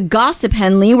doing the gossip,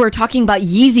 Henley. We're talking about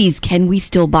Yeezys. Can we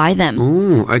still buy them?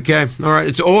 Ooh, okay. All right.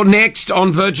 It's all next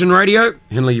on Virgin Radio.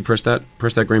 Henley, you press that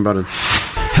green button.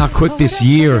 How quick this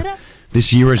year is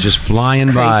just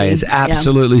flying by. It's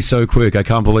absolutely so quick. I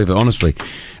can't believe it, honestly.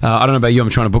 I don't know about you. I'm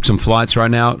trying to book some flights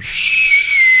right now.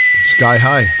 Sky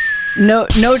high. No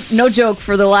joke.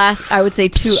 For the last, I would say,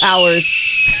 2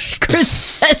 hours,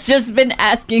 Chris has just been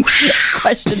asking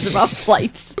questions about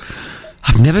flights.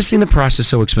 I've never seen the prices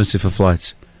so expensive for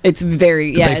flights. It's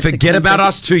very, Did they forget about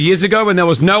us 2 years ago when there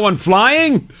was no one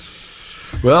flying?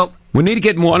 Well, we need to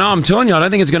get more. No, I'm telling you, I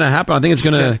don't think it's going to happen. I think it's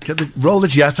going to roll the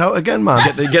jet out again, man.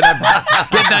 Get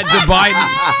that Dubai.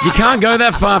 You can't go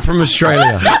that far from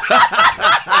Australia.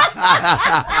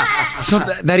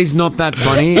 That is not that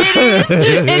funny.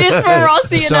 It is for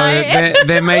Rossi and I.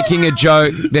 They're making a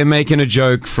joke. They're making a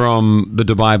joke from the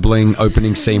Dubai Bling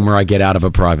opening scene where I get out of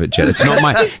a private jet. It's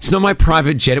not my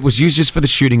private jet. It was used just for the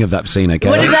shooting of that scene. Okay.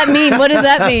 What does that mean? What does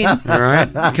that mean? All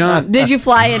right. I can't. Did you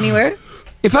fly anywhere?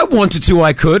 If I wanted to,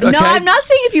 I could. Okay? No, I'm not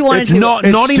saying if you wanted to. Not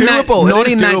in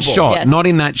that shot. Yes. Not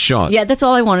in that shot. Yeah, that's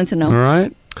all I wanted to know. All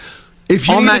right. If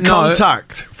you need a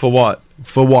contact for what?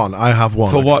 For one, I have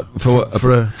one. For what? For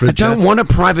a I don't want a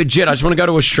private jet. I just want to go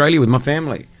to Australia with my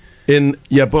family. But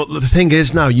the thing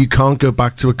is now you can't go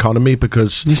back to economy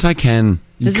because yes, I can.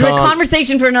 This is a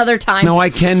conversation for another time. No,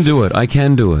 I can do it. I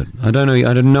don't know.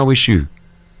 I don't no issue.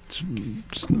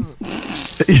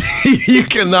 You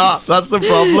cannot. That's the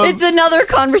problem. It's another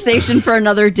conversation for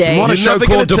another day. I'm on a show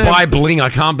called Dubai Bling. I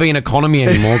can't be in economy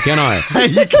anymore, can I?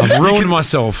 I've ruined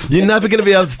myself. You're never going to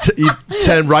be able to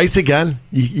turn right again.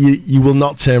 You will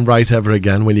not turn right ever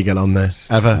again when you get on there.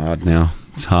 Ever. Hard now.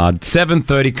 It's hard.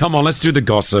 7:30. Come on, let's do the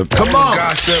gossip. Come on.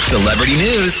 Gossip. Celebrity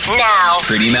news. Now.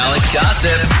 Pretty Malik's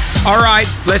gossip. All right,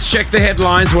 let's check the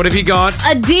headlines. What have you got?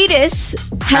 Adidas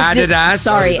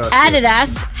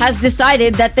has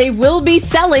decided that they will be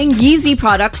selling Yeezy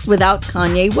products without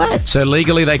Kanye West. So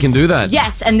legally they can do that?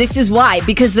 Yes, and this is why.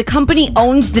 Because the company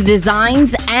owns the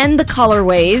designs and the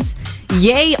colorways.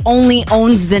 Ye only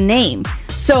owns the name.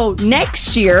 So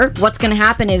next year, what's going to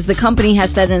happen is the company has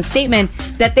said in a statement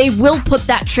that they will put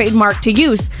that trademark to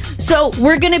use. So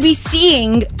we're going to be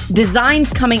seeing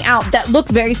designs coming out that look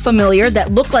very familiar,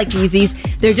 that look like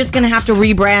Yeezys. They're just going to have to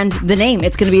rebrand the name.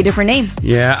 It's going to be a different name.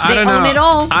 Yeah, I don't know. They own it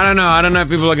all. I don't know. I don't know if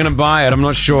people are going to buy it. I'm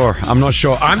not sure. I'm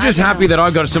just happy that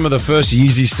I got some of the first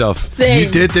Yeezy stuff. Same. You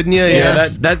did, didn't you? Yeah,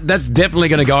 that's definitely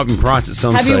going to go up in price at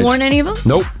some stage. Have you worn any of them?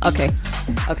 Nope. Okay.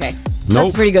 Nope.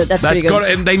 That's pretty good. That's pretty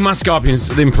good. And they must go up in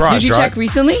price, Did you right? check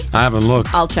recently? I haven't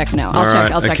looked. I'll check now. All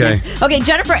right, I'll check okay. next. Okay,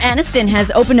 Jennifer Aniston has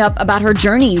opened up about her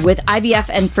journey with IVF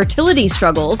and fertility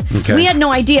struggles. Okay. We had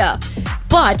no idea.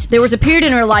 But there was a period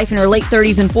in her life in her late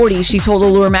 30s and 40s, she told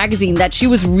Allure magazine that she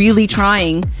was really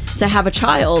trying to have a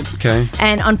child. Okay.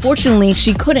 And unfortunately,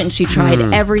 she couldn't. She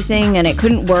tried everything and it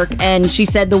couldn't work. And she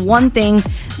said the one thing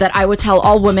that I would tell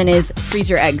all women is freeze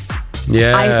your eggs.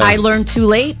 Yeah. I learned too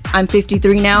late. I'm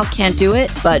 53 now. Can't do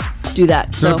it, but do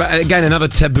that. So again, another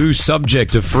taboo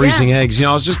subject of freezing eggs. You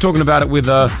know, I was just talking about it with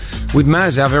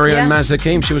Maz, our very own Maz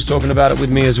Hakim. She was talking about it with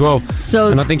me as well.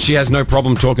 And I think she has no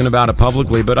problem talking about it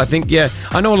publicly. But I think,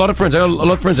 I know a lot of friends. A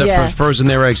lot of friends have frozen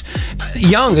their eggs,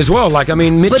 young as well. Like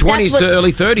mid-20s to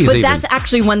early 30s. But even. that's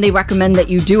actually when they recommend that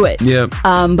you do it. Yeah.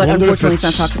 But unfortunately, it's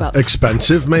not talked about.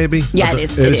 Expensive, maybe. Yeah, it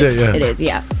is. It is.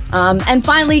 Yeah. And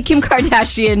finally, Kim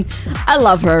Kardashian. I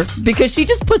love her because she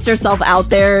just puts herself out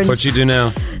there. And what'd she do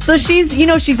now? So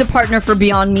she's a partner for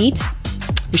Beyond Meat.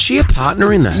 Is she a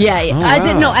partner in that? Yeah.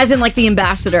 Oh, as in like the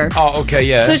ambassador. Oh, okay,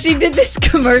 yeah. So she did this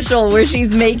commercial where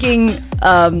she's making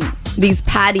these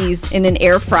patties in an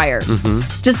air fryer.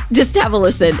 Just have a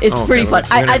listen. It's pretty fun.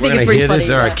 I think it's pretty funny.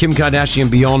 All right, Kim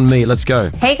Kardashian, Beyond Meat. Let's go.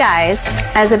 Hey guys,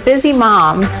 as a busy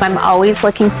mom, I'm always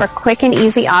looking for quick and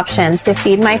easy options to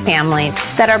feed my family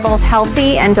that are both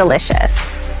healthy and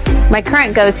delicious. My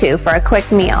current go-to for a quick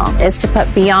meal is to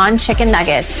put Beyond chicken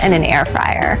nuggets in an air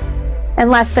fryer. In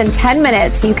less than 10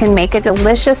 minutes, you can make a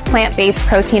delicious plant-based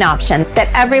protein option that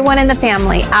everyone in the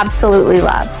family absolutely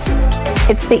loves.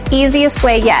 It's the easiest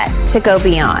way yet to go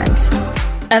beyond.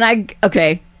 And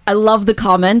I love the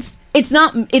comments. It's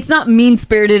not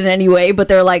mean-spirited in any way, but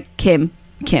they're like, Kim.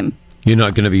 You're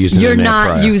not going to be using You're an air not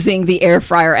fryer. using the air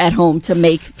fryer at home to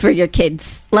make for your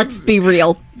kids. Let's be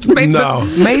real. No.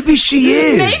 Maybe she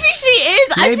is. Maybe she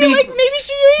is. I feel like maybe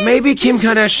she is. Maybe Kim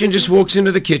Kardashian just walks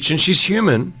into the kitchen. She's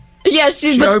human. Yeah,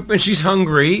 she's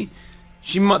hungry.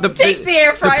 She takes the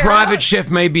air fryer The private out. chef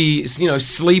may be,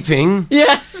 sleeping.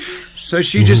 Yeah. So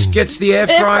she just gets the air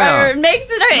fryer. Makes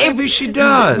it. Maybe she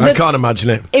does. I can't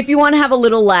imagine it. If you want to have a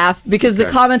little laugh, because the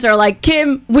comments are like,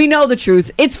 Kim, we know the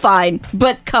truth. It's fine,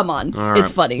 but come on, All right.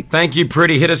 it's funny. Thank you,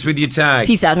 Pretty. Hit us with your tag.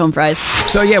 Peace out, home fries.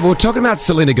 So yeah, we're talking about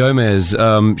Selena Gomez.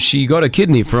 She got a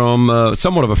kidney from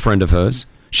somewhat of a friend of hers.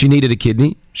 She needed a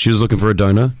kidney. She was looking for a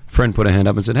donor. Friend put her hand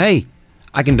up and said, "Hey,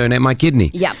 I can donate my kidney."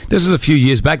 Yep. This is a few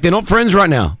years back. They're not friends right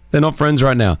now.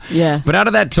 Yeah. But out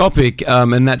of that topic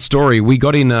and that story, we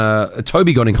got in.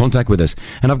 Toby got in contact with us,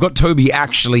 and I've got Toby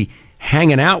actually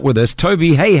hanging out with us.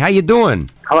 Toby, hey, how you doing?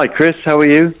 Hi, Chris. How are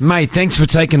you? Mate, thanks for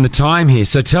taking the time here.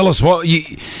 So tell us what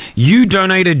you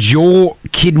donated your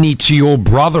kidney to your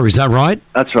brother. Is that right?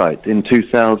 That's right. In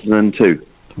 2002.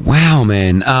 Wow,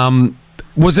 man.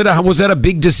 Was that a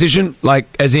big decision? Like,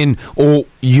 as in, or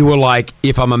you were like,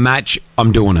 if I'm a match,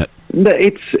 I'm doing it? No,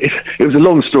 it was a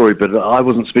long story, but I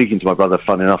wasn't speaking to my brother,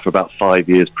 fun enough, for about 5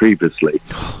 years previously.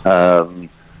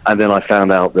 And then I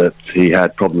found out that he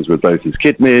had problems with both his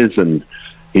kidneys and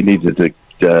he needed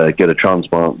to get a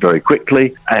transplant very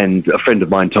quickly. And a friend of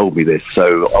mine told me this.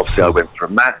 So obviously I went for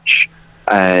a match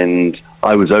and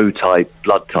I was O-type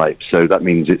blood type, so that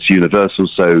means it's universal,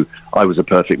 so I was a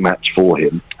perfect match for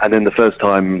him. And then the first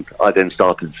time I then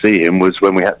started to see him was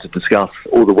when we had to discuss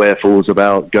all the wherefores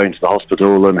about going to the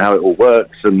hospital and how it all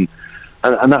works, and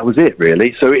that was it,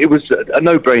 really. So it was a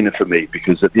no-brainer for me,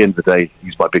 because at the end of the day,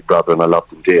 he's my big brother and I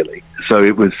loved him dearly. So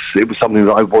it was something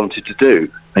that I wanted to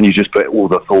do. and you just put all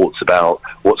the thoughts about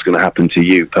what's going to happen to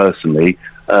you personally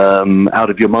out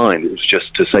of your mind. It was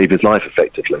just to save his life,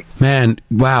 effectively. Man,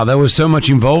 wow, there was so much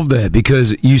involved there,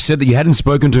 because you said that you hadn't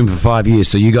spoken to him for 5 years,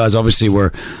 so you guys obviously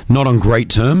were not on great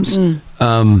terms. We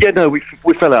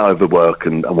fell out over work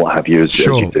and what have you, as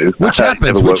you do. Which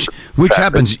happens. Which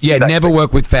happens. Yeah, exactly. Never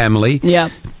work with family. Yeah.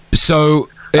 So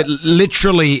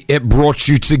it brought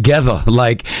you together,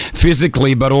 like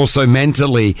physically, but also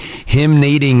mentally. Him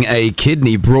needing a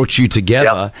kidney brought you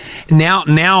together. Yep.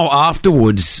 Now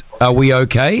afterwards, are we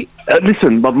okay?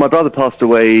 Listen, my brother passed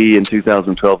away in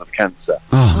 2012 of cancer.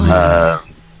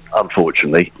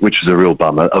 Unfortunately, which was a real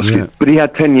bummer. But he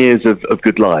had 10 years of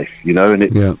good life, and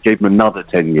it gave him another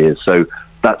 10 years. So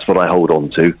that's what I hold on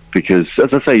to, because, as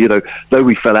I say, though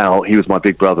we fell out, he was my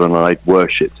big brother and I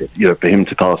worshipped it. For him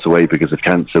to pass away because of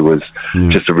cancer was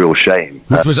just a real shame.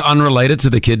 Which was unrelated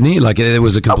to the kidney? Like, it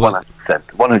was a complete...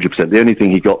 100%. The only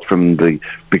thing he got from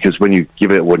because when you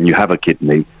have a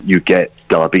kidney, you get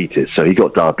diabetes. So he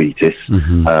got diabetes.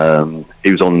 Mm-hmm.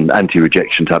 He was on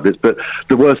anti-rejection tablets. But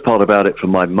the worst part about it for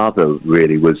my mother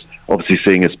really was obviously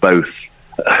seeing us both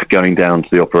going down to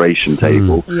the operation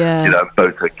table,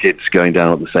 both her kids going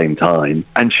down at the same time,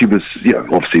 and she was,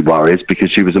 obviously worried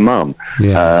because she was a mum.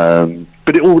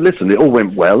 But it all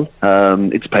went well.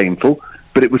 It's painful,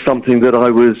 but it was something that I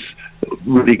was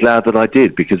really glad that I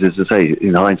did, because, as I say,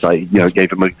 in hindsight,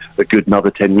 gave him a good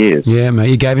another 10 years. Yeah,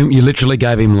 mate, you literally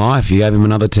gave him life. You gave him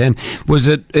another 10. Was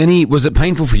it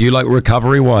painful for you, like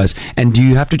recovery wise? And do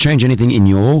you have to change anything in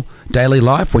your daily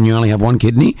life when you only have one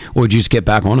kidney, or do you just get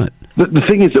back on it? The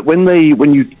thing is that when they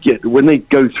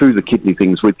go through the kidney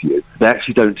things with you, they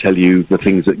actually don't tell you the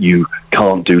things that you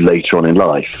can't do later on in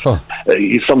life.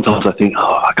 Sometimes I think,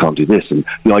 I can't do this, and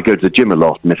I go to the gym a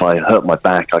lot, and if I hurt my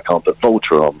back, I can't put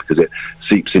Voltaren on because it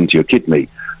seeps into your kidney.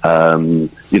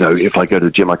 If I go to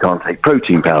the gym, I can't take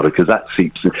protein powder because that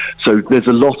seeps in. So there's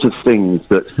a lot of things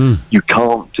that you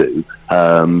can't do.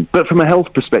 But from a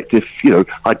health perspective,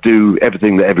 I do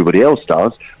everything that everybody else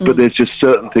does, but there's just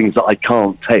certain things that I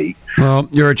can't take. Well,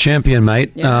 you're a champion,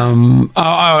 mate. Yeah.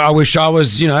 I wish I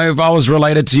was, if I was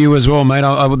related to you as well, mate.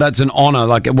 That's an honor.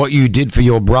 Like what you did for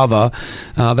your brother,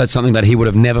 that's something that he would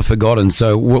have never forgotten.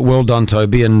 So well done,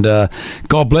 Toby, and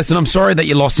God bless. And I'm sorry that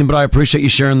you lost him, but I appreciate you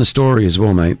sharing the story as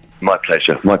well, mate. My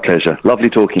pleasure. Lovely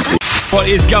talking to you. What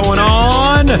is going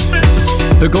on?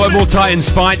 The Global Titans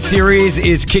Fight Series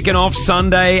is kicking off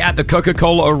Sunday at the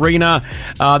Coca-Cola Arena.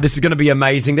 This is going to be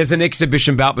amazing. There's an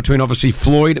exhibition bout between, obviously,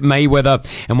 Floyd Mayweather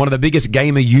and one of the biggest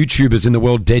gamer YouTubers in the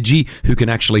world, Deji, who can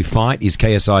actually fight. He's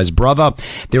KSI's brother.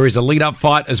 There is a lead-up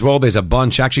fight as well. There's a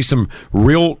bunch, actually, some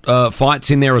real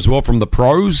fights in there as well from the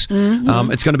pros.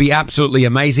 Mm-hmm. It's going to be absolutely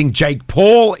amazing. Jake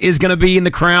Paul is going to be in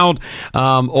the crowd.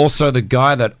 Also, the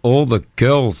guy that all the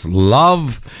girls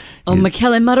love.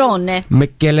 Michele Marrone.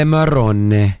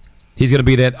 He's going to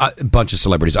be there. A bunch of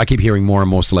celebrities. I keep hearing more and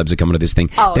more celebs are coming to this thing.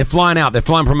 They're flying out. They're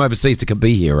flying from overseas to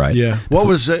be here, right? Yeah. What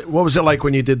was it like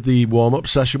when you did the warm-up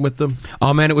session with them?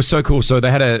 Oh, man, it was so cool. So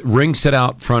they had a ring set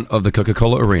out front of the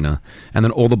Coca-Cola Arena, and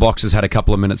then all the boxers had a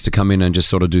couple of minutes to come in and just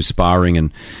sort of do sparring,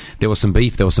 and there was some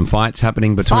beef. There was some fights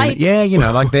happening between... Yeah,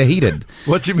 like they're heated.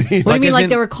 What do you mean? What do you mean, like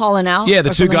they were calling out? Yeah,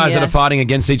 the two guys that are fighting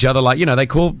against each other, they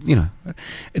call,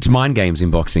 it's mind games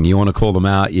in boxing. You want to call them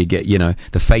out. You get,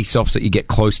 the face-offs that you get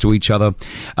close to each other.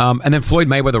 And then Floyd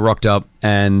Mayweather rocked up,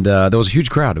 and there was a huge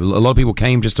crowd. A lot of people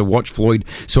came just to watch Floyd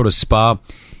sort of spar.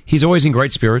 He's always in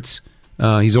great spirits.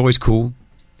 He's always cool.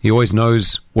 He always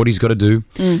knows what he's got to do.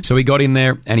 So he got in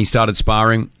there and he started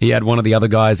sparring. He had one of the other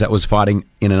guys that was fighting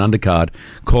in an undercard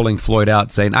calling Floyd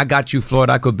out, saying, "I got you, Floyd.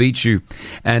 I could beat you."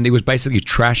 And he was basically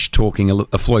trash-talking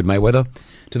a Floyd Mayweather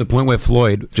to the point where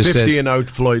Floyd just 50 says... 50-0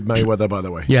 Floyd Mayweather, by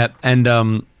the way. Yeah,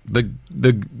 and...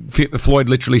 Floyd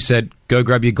literally said, "Go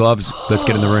grab your gloves, let's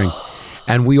get in the ring."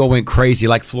 And we all went crazy.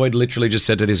 Like Floyd literally just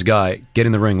said to this guy, "Get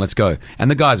in the ring, let's go." And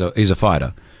the he's a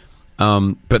fighter.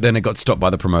 But then it got stopped by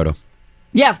the promoter.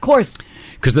 Yeah, of course.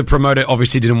 Because the promoter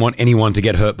obviously didn't want anyone to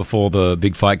get hurt before the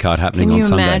big fight card happening on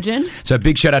Sunday. Can you imagine? So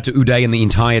big shout out to Uday and the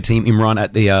entire team, Imran,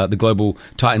 at the Global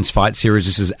Titans Fight Series.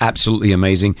 This is absolutely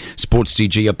amazing. Sports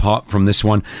DG apart from this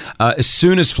one. As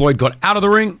soon as Floyd got out of the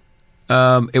ring,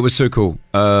 it was so cool.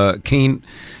 Keen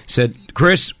said,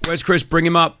 "Chris, where's Chris? Bring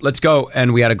him up. Let's go."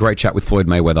 And we had a great chat with Floyd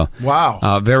Mayweather.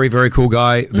 Wow. Very, very cool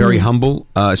guy. Very humble,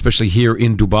 especially here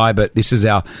in Dubai. But this is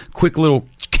our quick little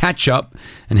catch-up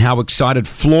and how excited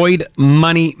Floyd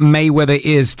Money Mayweather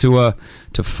is to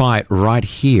fight right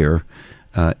here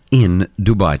in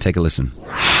Dubai. Take a listen.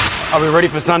 Are we ready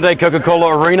for Sunday,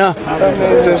 Coca-Cola Arena? I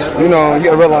mean, just, you got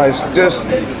to realize,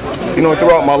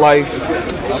 throughout my life,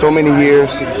 so many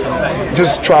years,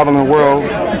 just traveling the world,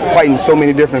 fighting so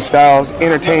many different styles,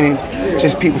 entertaining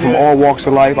just people from all walks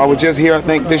of life. I was just here, I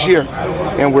think, this year,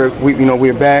 and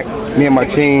we're back. Me and my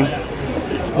team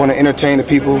want to entertain the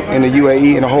people in the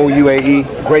UAE, in the whole UAE.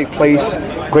 Great place,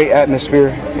 great atmosphere,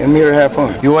 and I'm here to have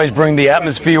fun. You always bring the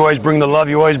atmosphere, you always bring the love,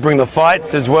 you always bring the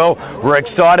fights as well. We're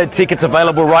excited. Tickets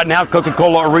available right now,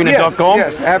 CocaColaArena.com.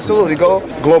 Yes, absolutely. Go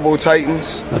Global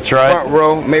Titans. That's right. Front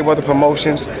Row, Mayweather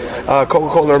Promotions,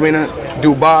 Coca-Cola Arena,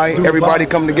 Dubai. Everybody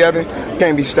come together.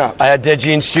 Can't be stopped. I had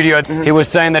Deji in studio. He was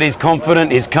saying that he's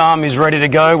confident, he's calm, he's ready to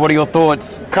go. What are your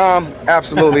thoughts? Calm?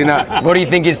 Absolutely not. What do you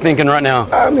think he's thinking right now?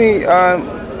 I mean,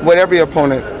 what every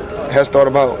opponent has thought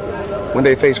about when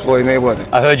they face Floyd Mayweather.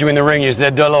 I heard you in the ring. You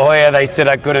said De La Hoya. They said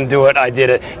I couldn't do it. I did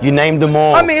it. You named them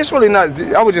all. I mean, it's really not.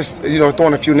 I was just,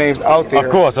 throwing a few names out there.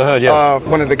 Of course, I heard, yeah.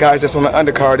 One of the guys that's on the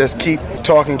undercard that's keep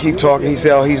talking. He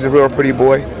said, oh, he's the real pretty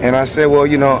boy. And I said, well,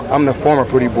 I'm the former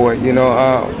pretty boy.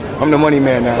 I'm the money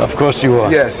man now. Of course you are.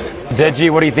 Yes. Deji,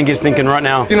 what do you think he's thinking right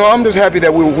now? I'm just happy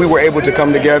that we were able to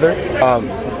come together.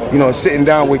 Sitting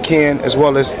down with Ken as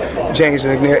well as James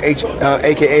McNair,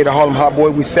 a.k.a. the Harlem Hot Boy.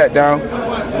 We sat down.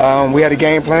 We had a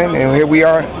game plan, and here we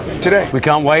are today. We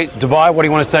can't wait. Dubai, what do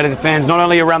you want to say to the fans, not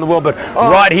only around the world, but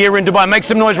right here in Dubai? Make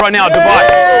some noise right now, Dubai.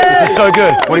 This is so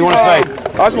good. What do you want to say?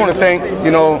 I just want to thank,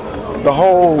 the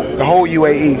whole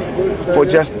UAE for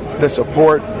just the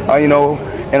support. In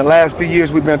the last few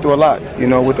years, we've been through a lot,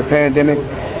 with the pandemic.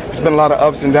 It's been a lot of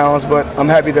ups and downs, but I'm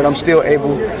happy that I'm still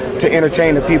able to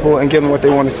entertain the people and give them what they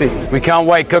want to see. We can't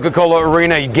wait. Coca-Cola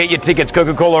Arena. You get your tickets,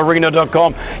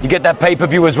 CocaColaArena.com. You get that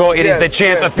pay-per-view as well. It is the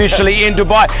champ officially in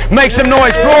Dubai. Make some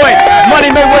noise, Floyd. Money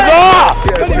Mayweather.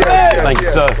 Thank you,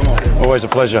 sir. Always a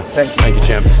pleasure. Thank you,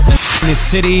 champ. This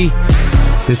city,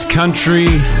 this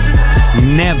country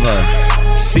never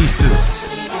ceases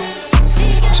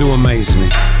to amaze me.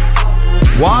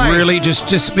 Why? Really,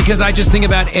 just because I just think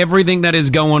about everything that is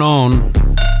going on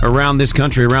around this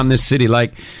country, around this city.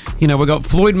 Like, we got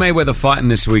Floyd Mayweather fighting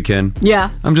this weekend. Yeah.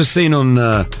 I'm just seeing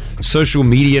on social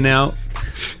media now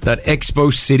that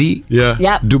Expo City,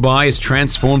 Yep. Dubai, has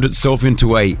transformed itself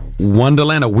into a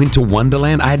wonderland, a winter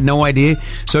wonderland. I had no idea.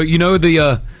 So,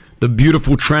 the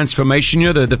beautiful transformation,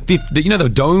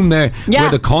 the dome there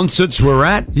where the concerts were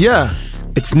at? Yeah.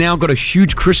 It's now got a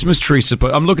huge Christmas tree.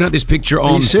 I'm looking at this picture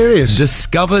on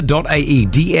discover.ae,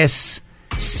 DSCVR.ae,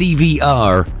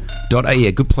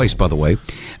 a good place, by the way.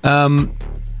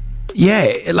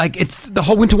 It's the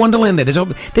whole winter wonderland there.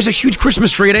 There's a huge Christmas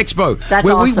tree at Expo. That's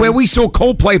awesome. Where we saw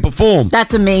Coldplay perform.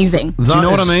 That's amazing. Do you know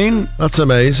what I mean? That's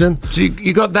amazing. So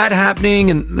you got that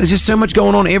happening, and there's just so much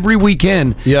going on every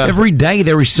weekend. Yeah. Every day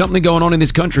there is something going on in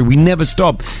this country. We never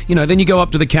stop. Then you go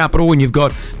up to the Capitol, and you've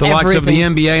got the likes of the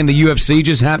NBA and the UFC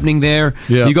just happening there.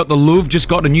 Yeah. You got the Louvre just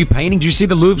got a new painting. Do you see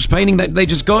the Louvre's painting that they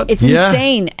just got? It's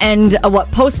insane. And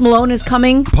Post Malone is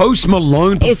coming. Post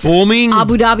Malone performing. It's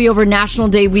Abu Dhabi over National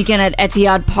Day weekend at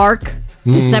Etihad Park.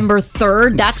 December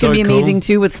 3rd. That's So going to be amazing cool.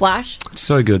 too with Flash.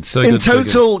 So good, so In good. so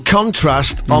good. total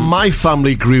contrast, on my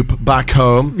family group back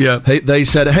home, they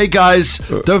said, hey guys,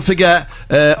 don't forget,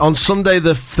 on Sunday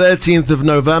the 13th of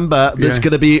November, there's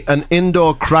going to be an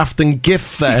indoor craft and gift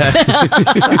fair.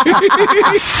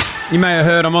 You may have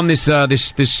heard I'm on this other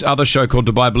show called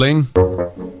Dubai Bling.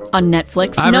 On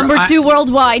Netflix. Number 2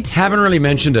 worldwide. Haven't really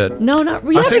mentioned it. No, not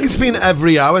really. I think it's been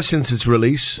every hour since its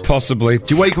release. Possibly.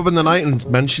 Do you wake up in the night and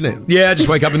mention it? Yeah, I just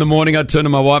wake up in the morning, I turn to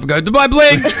my wife and go, Dubai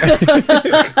Bling!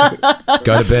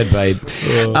 Go to bed, babe.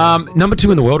 Number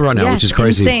 2 in the world right now, which is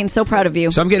crazy. Insane. So proud of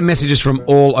you. So I'm getting messages from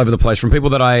all over the place, from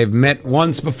people that I've met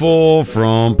once before,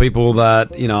 from people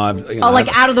that,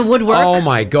 out of the woodwork? Oh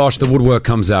my gosh, the woodwork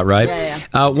comes out, right?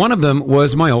 Yeah. One of them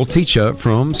was my old teacher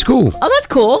from school. Oh, that's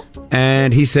cool.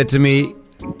 And he said to me,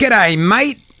 "G'day,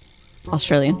 mate."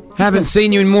 Australian. Haven't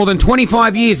seen you in more than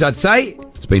 25 years, I'd say.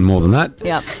 It's been more than that.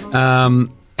 Yep.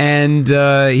 And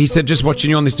he said, just watching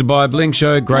you on this Dubai Bling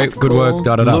show. Great, good work,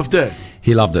 da-da-da. Loved it.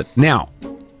 He loved it. Now,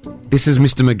 this is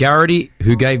Mr. McGarity,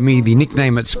 who gave me the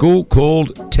nickname at school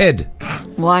called Ted.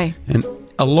 Why? And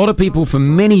a lot of people for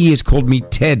many years called me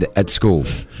Ted at school.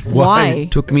 Why?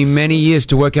 It took me many years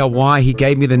to work out why he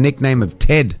gave me the nickname of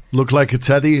Ted. Look like a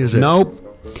teddy, is it? Nope.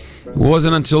 It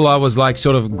wasn't until I was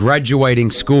sort of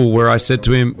graduating school where I said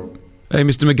to him, "Hey,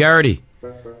 Mr. McGarity,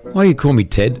 why you call me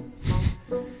Ted?"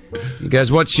 He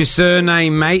goes, "What's your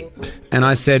surname, mate?" And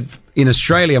I said, in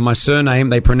Australia, my surname,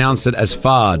 they pronounce it as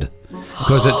Fard.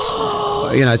 Because it's,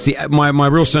 my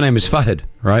real surname is Fahd,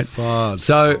 right? Fard.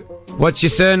 So, "What's your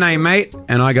surname, mate?"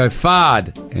 And I go,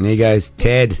 "Fard." And he goes,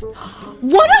 "Ted."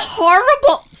 What a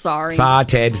horrible... sorry.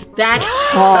 Farted. That's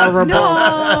horrible.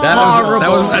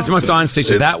 That's my science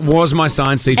teacher. That was my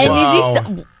science teacher.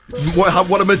 And is he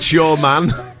What a mature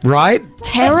man. Right?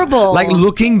 terrible? Like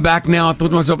looking back now, I thought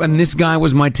to myself, and this guy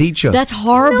was my teacher. That's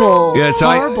horrible. Yeah, so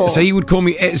horrible. so he would call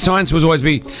me. Science was always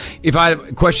be. If I had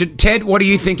a question, Ted, what do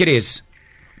you think it is?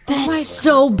 That's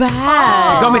so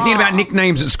bad. It got me thinking about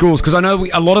nicknames at schools because I know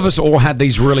a lot of us all had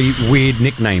these really weird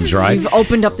nicknames, right? You've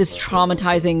opened up this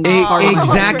traumatizing part of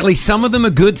Exactly. Some of them are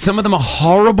good, some of them are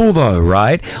horrible, though,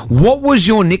 right? What was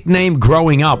your nickname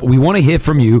growing up? We want to hear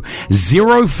from you.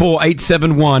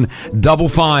 04871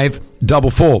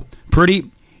 5544.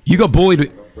 Pretty, you got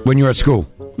bullied when you were at school.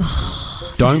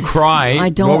 Don't cry. I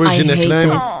don't. What was your I hate nickname?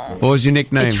 this. What was your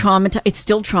nickname? It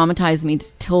still traumatized me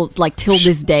till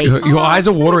this day. Your eyes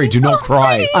are watery. Do not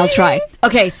cry. I'll try.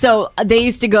 Okay, so they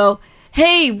used to go,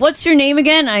 "Hey, what's your name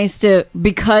again?" I used to,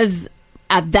 because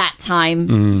at that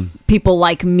time, people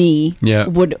like me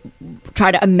would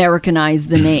try to Americanize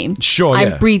the name. Sure, I'm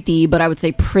yeah. Preeti, but I would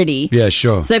say pretty. Yeah,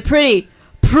 sure. Say pretty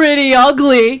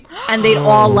ugly, and they'd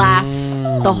all laugh.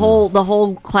 The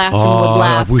whole classroom would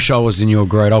laugh. I wish I was in your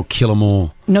grade. I'll kill them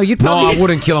all. No, you'd No, probably... I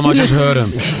wouldn't kill them. I just hurt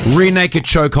them. Rear naked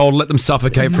chokehold. Let them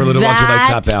suffocate for a little while until they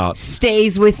tap out.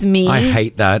 Stays with me. I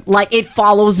hate that. Like, it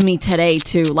follows me today,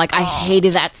 too. Like, I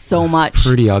hated that so much.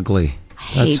 Pretty ugly. That's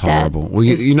hate that. horrible. Well,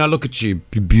 you know, look at you.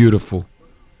 You're beautiful.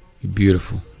 You're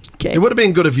beautiful. Okay. It would have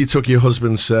been good if you took your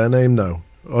husband's surname, though.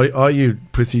 Are you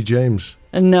Pretty James?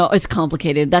 No, it's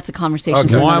complicated. That's a conversation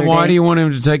for another Why day. do you want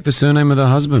him to take the surname of the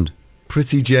husband?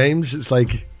 Pretty James? It's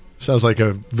like, sounds like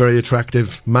a very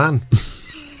attractive man.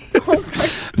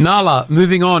 Nala,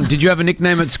 moving on. Did you have a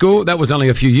nickname at school? That was only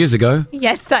a few years ago.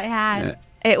 Yes, I had.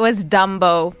 It was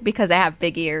Dumbo because I have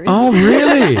big ears. Oh,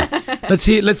 really? Let's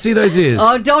see those ears.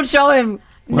 Oh, don't show him.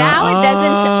 Now it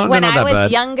doesn't show. When they're not I that was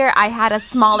bad. younger, I had a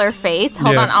smaller face.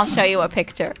 Hold Yeah. on, I'll show you a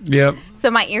picture. Yep. So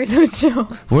my ears would show.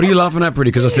 What are you laughing at,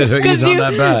 Pretty? Because I said her ears aren't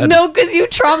that bad. No, because you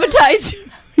traumatized.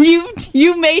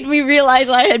 You made me realize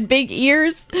I had big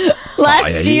ears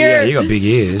last year. Yeah, you got big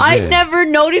ears. I yeah. never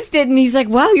noticed it, and he's like,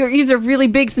 "Wow, your ears are really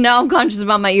big." So now I'm conscious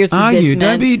about my ears. Are This you?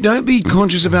 man. Don't be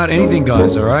conscious about anything,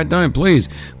 guys. All right? Don't, please.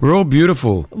 We're all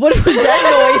beautiful. What was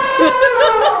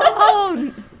that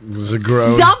Oh, This is a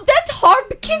groan. noise? Dumb. That's hard.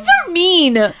 But kids are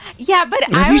mean. yeah, but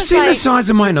Have I you was seen like, the size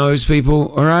of my nose, people?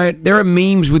 All right? There are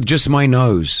memes with just my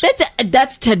nose.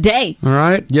 That's today. All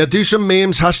right? Yeah, do some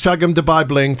memes. Hashtag them Dubai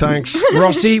Bling. Thanks.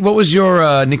 Rossi, what was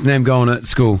your nickname going at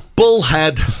school?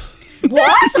 Bullhead.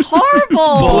 What's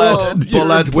horrible?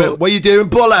 Bullhead. What are you doing,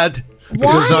 Bullhead?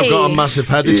 Because I've got a Why? massive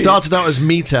head. It started out as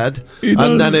Meathead,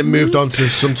 and then it moved on to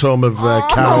some form of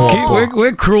cow. or bull.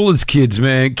 We're cruel as kids,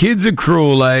 man. Kids are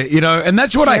cruel, and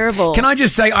that's what terrible. Can I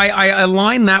just say, I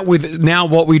align that with now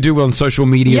what we do on social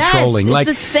media Yes, trolling. it's Like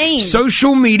the same.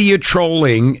 social media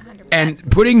trolling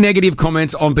and putting negative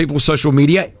comments on people's social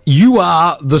media. You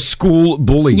are the school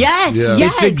bullies. Yes, Yeah.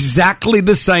 yes. It's exactly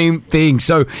the same thing.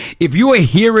 So if you are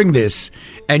hearing this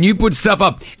and you put stuff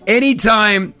up,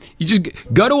 anytime you just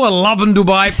go to a Love in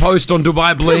Dubai post on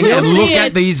Dubai Bling You'll and see look it.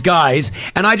 at these guys,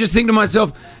 and I just think to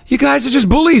myself, you guys are just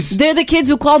bullies. They're the kids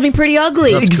who called me pretty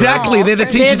ugly. Exactly. Aw, They're the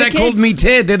teachers that called kids. me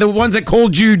Ted. They're the ones that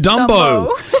called you Dumbo.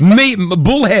 Me,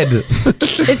 Bullhead.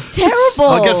 It's terrible.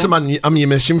 I'll get some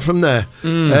ammunition from there.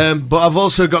 But I've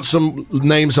also got some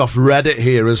names off Reddit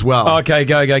here as well. Okay,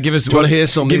 go. Give us. Do you want to hear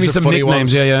some? Give me These are some funny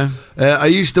nicknames. ones. Yeah. I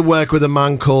used to work with a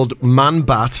man called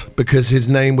Manbat because his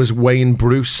name was Wayne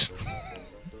Bruce.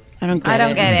 I don't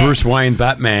get it. Bruce Wayne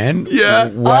Batman. Yeah.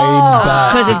 Wayne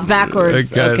Bat. Because it's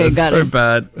backwards. Okay, that's got so it.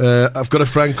 bad. I've got a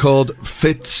friend called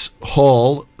Fitz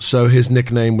Hall, so his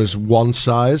nickname was One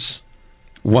Size.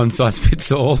 One size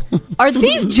fits all. Are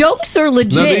these jokes or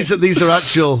legit? No, these are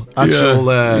actual.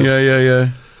 Yeah.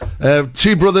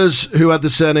 Two brothers who had the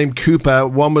surname Cooper.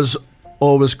 One was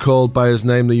always called by his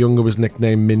name. The younger was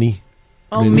nicknamed Minnie.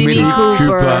 Oh, Minnie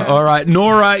Cooper. All right,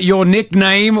 Nora, your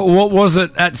nickname. What was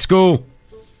it at school?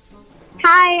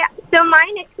 Hi. So my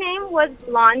nickname was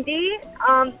Blondie.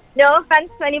 No offense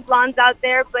to any blondes out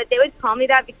there, but they would call me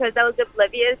that because I was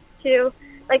oblivious to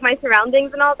like my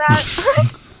surroundings and all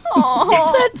that.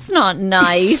 Oh, that's not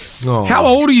nice. Oh. How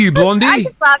old are you, Blondie? I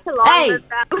just laughed along Hey. with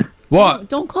that. What?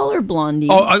 Don't call her Blondie.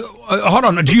 Oh, hold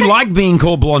on. Do you like being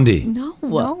called Blondie? No.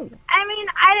 I mean,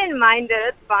 I didn't mind it.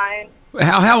 It's fine.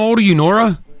 How old are you,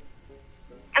 Nora?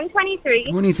 I'm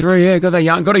 23. 23. Yeah, got a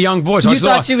young voice. You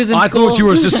thought she was in I school? thought you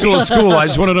were still at school. I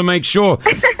just wanted to make sure.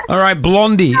 All right,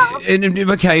 Blondie.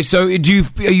 Okay, so do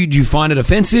you find it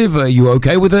offensive? Are you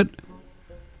okay with it?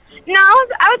 No,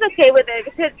 I was okay with it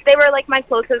because they were like my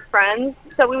closest friends,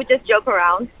 so we would just joke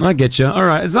around. I get you. All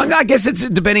right. I guess it's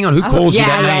depending on who calls you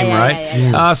that name,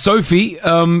 right? Sophie,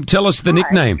 tell us the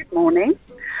nickname. Good morning.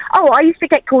 Oh, I used to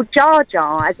get called Jar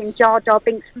Jar, as in Jar Jar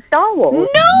Binks from Star Wars.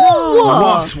 No!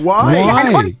 What? Why?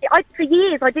 And honestly, for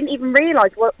years, I didn't even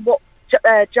realise what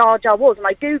Jar Jar was, and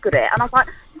I Googled it, and I was like,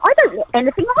 I don't look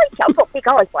anything like it. I've got big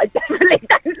eyes, but I definitely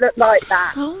don't look like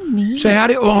that. So mean. So how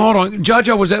did? Well, hold on, Jar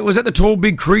Jar was that the tall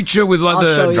big creature with like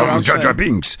the Jar Jar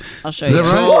Binks? I'll show Is you.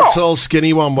 that right? Tall,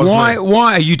 skinny one, wasn't it?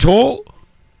 Why are you tall?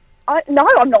 No,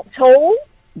 I'm not tall.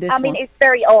 This I mean, one? it's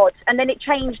very odd. And then it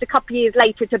changed a couple of years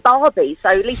later to Barbie, so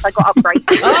at least I got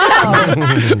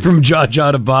upgraded. From Jar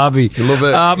Jar to Barbie. Love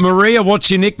it. Maria, what's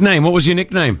your nickname? What was your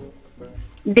nickname?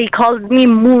 They called me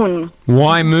Moon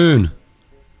Why Moon?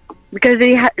 because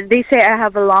they say I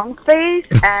have a long face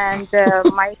and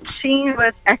my chin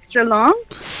was extra long.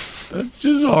 That's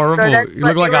just horrible. So that's You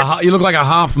look what like you look like a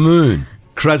half moon.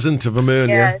 Crescent of a moon,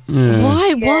 yeah.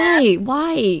 Why?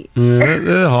 Yeah,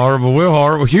 they're horrible. We're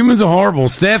horrible. Humans are horrible.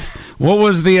 Steph,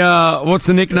 what's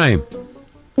the nickname?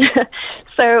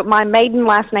 So my maiden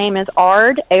last name is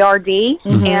Ard, A-R-D,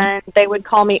 and they would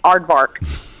call me Aardvark.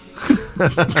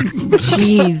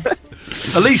 Jeez.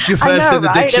 At least you're first in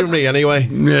the dictionary, anyway.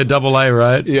 Yeah, double A,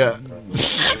 right? Yeah.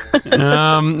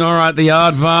 All right, the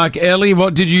aardvark. Ellie,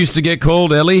 what did you used to get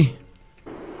called, Ellie?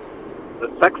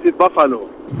 The sexy buffalo.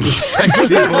 The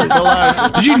sexy buffalo.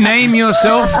 Did you name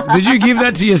yourself? Did you give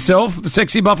that to yourself, the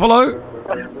sexy buffalo?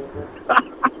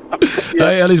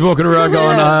 Hey, Ellie's walking around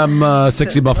going, I'm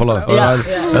sexy buffalo. All right?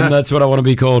 And that's what I want to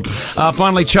be called.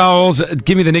 Finally, Charles,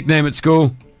 give me the nickname at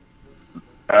school.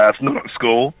 It's not at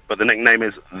school, but the nickname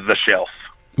is The Shelf.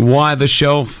 Why The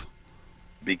Shelf?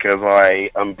 Because I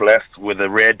am blessed with a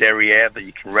rare derriere that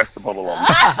you can rest the bottle on.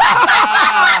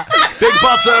 Big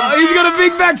bottom. He's got a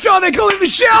big backside. They call him The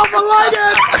Shelf. I like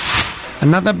it.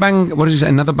 Another bang. What did you say?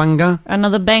 Another banger?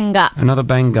 Another banger. Another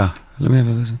banger. Let me have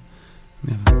a listen.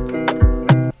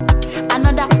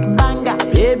 Another banger,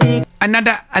 baby.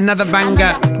 Another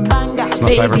banger. It's my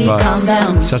favourite part. Calm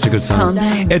down. Such a good song. Calm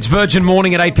down. It's Virgin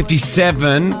Morning at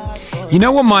 8:57. You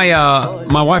know what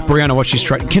my wife Brianna, what she's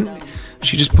trying?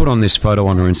 She just put on this photo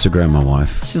on her Instagram, my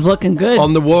wife. She's looking good.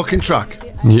 On the walking track.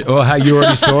 How you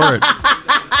already saw it.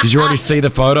 Did you already see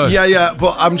the photo? Yeah,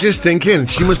 but I'm just thinking,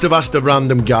 she must have asked a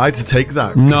random guy to take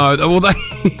that. No, well,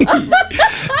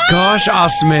 gosh,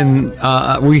 us men,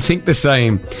 we think the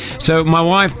same. So my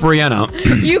wife, Brianna...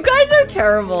 You guys are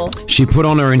terrible. She put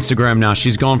on her Instagram now.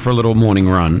 She's gone for a little morning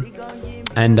run.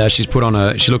 And she's put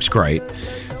on she looks great.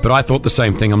 But I thought the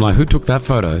same thing. I'm like, who took that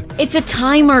photo? It's a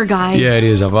timer, guys. Yeah, it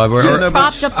is. I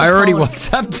propped up the already phone.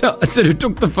 WhatsApped her. I said, who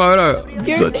took the photo?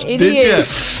 You're an idiot. Did you?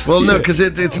 Well, no, because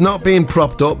it's not being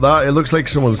propped up. That it looks like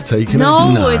someone's taken it.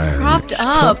 No, it's propped up.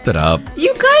 Propped it up.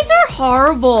 You guys are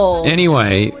horrible.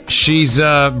 Anyway, she's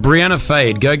Brianna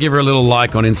Fade. Go give her a little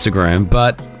like on Instagram.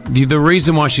 But the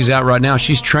reason why she's out right now,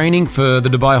 she's training for the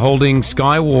Dubai Holding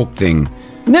Skywalk thing.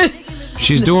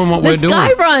 She's doing what we're doing. The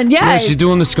Sky Run, yeah. Yeah, she's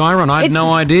doing the Sky Run. I had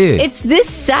no idea. It's this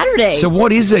Saturday. So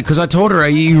what is it? Because I told her, are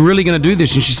you really going to do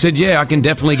this? And she said, yeah, I can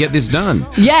definitely get this done.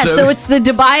 Yeah, so it's the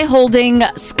Dubai Holding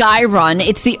Sky Run.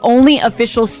 It's the only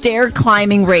official stair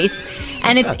climbing race.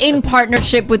 And it's in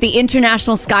partnership with the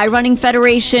International Skyrunning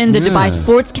Federation, the Dubai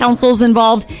Sports Council's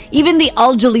involved, even the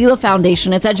Al Jalila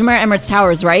Foundation. It's at Jumeirah Emirates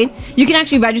Towers, right? You can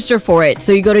actually register for it.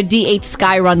 So you go to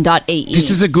dhskyrun.ae. This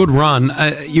is a good run.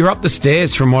 You're up the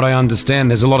stairs, from what I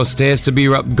understand. There's a lot of stairs to be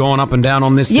going up and down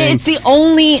on this thing. Yeah, it's the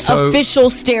only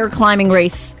official stair climbing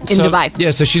race in Dubai.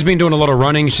 Yeah, so she's been doing a lot of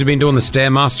running. She's been doing the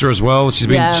Stairmaster as well.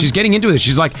 She's getting into it.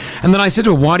 She's like, and then I said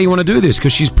to her, why do you want to do this?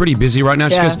 Because she's pretty busy right now.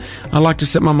 She goes, I like to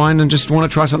set my mind and just want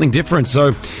to try something different.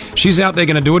 So she's out there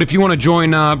going to do it. If you want to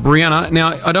join Brianna,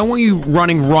 now I don't want you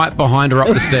running right behind her up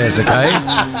the stairs, okay?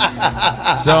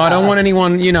 So I don't want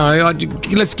anyone,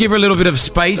 let's give her a little bit of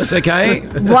space, okay?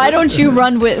 Why don't you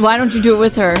do it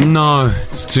with her? No,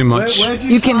 it's too much.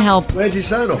 You can help. Where'd you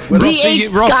sign up? Rossi,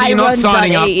 you're not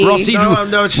signing up.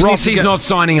 Rossi's not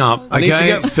signing up.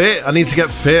 Okay? I need to get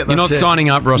fit. You're not signing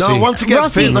up, Rossi. No, I want to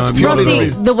get fit. That's purely the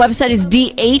reason. The website is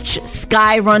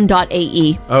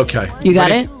dhskyrun.ae. Okay. You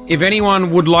got it? If anyone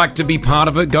would like to be part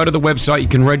of it, go to the website. You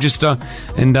can register,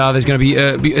 and there's going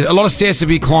to be a lot of stairs to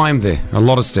be climbed there. A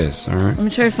lot of stairs. All right. I'm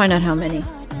trying to find out how many.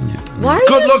 Why are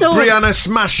Good you luck, so... Brianna.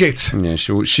 Smash it. Yeah,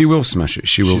 she will smash it.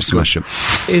 She will smash it.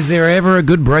 Is there ever a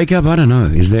good breakup? I don't know.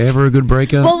 Is there ever a good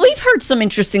breakup? Well, we've heard some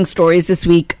interesting stories this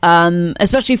week,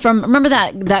 especially from, remember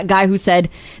that guy who said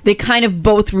they kind of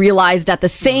both realized at the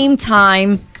same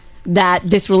time that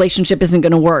this relationship isn't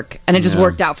going to work, and it just Yeah.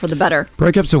 worked out for the better.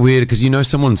 Breakups are weird because you know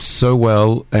someone so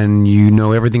well and you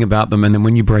know everything about them, and then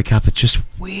when you break up, it's just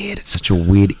weird. It's such a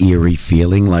weird, eerie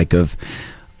feeling, like of,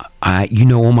 you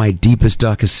know, all my deepest,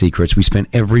 darkest secrets. We spent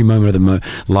every moment of the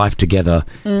life together,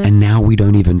 and now we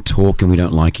don't even talk and we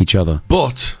don't like each other.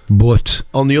 But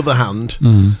on the other hand,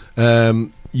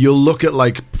 you'll look at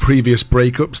like previous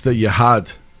breakups that you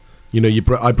had. You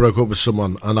know, I broke up with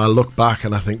someone, and I look back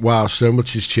and I think, wow, so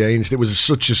much has changed. It was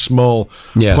such a small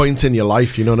point in your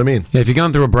life. You know what I mean? Yeah, if you're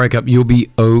going through a breakup, you'll be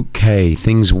okay.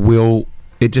 Things will.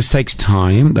 It just takes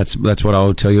time. That's what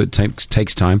I'll tell you. It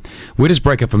takes time. Weirdest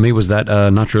breakup for me was that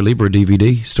Nacho Libre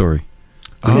DVD story.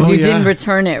 Because you didn't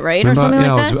return it, right? Remember, or something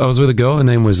like that? I was with a girl. Her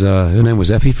name was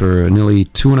Effie for nearly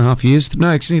 2.5 years. No,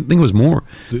 actually, I think it was more.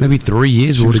 Maybe 3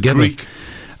 years we were together. Greek.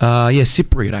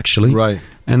 Cypriot actually. Right.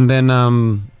 And then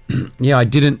I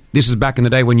didn't. This is back in the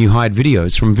day when you hired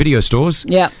videos from video stores.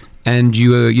 Yeah. And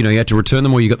you had to return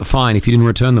them or you got the fine if you didn't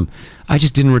return them. I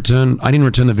didn't return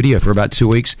the video for about 2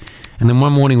 weeks. And then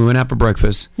one morning we went out for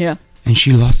breakfast. Yeah. And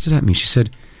she lost it at me. She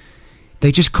said,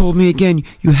 "They just called me again.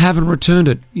 You haven't returned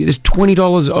it. There's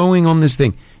 $20 owing on this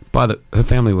thing." Her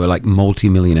family were like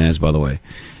multi-millionaires, by the way.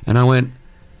 And I went,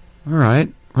 "All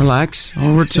right, relax.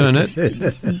 I'll return it."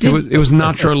 It was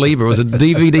Nacho Libre. It was a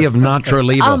DVD of Nacho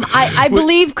Libre. I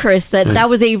believe, Chris, that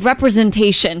was a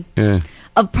representation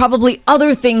of probably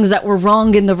other things that were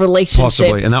wrong in the relationship.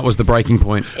 Possibly, and that was the breaking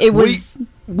point. It was.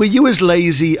 Were you as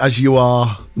lazy as you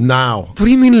are now? What do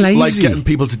you mean lazy? Like getting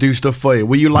people to do stuff for you.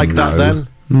 Were you like that then?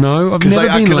 No, I've never been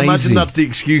I can lazy. imagine that's the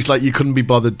excuse, like you couldn't be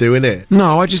bothered doing it.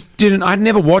 No, I just didn't. I'd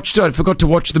never watched it. I forgot to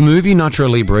watch the movie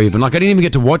Nacho Libre even. Like, I didn't even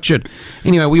get to watch it.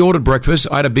 Anyway, we ordered breakfast.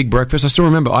 I had a big breakfast. I still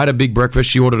remember I had a big breakfast.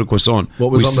 She ordered a croissant.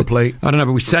 What was on the plate? I don't know,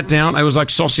 but we sat down. It was like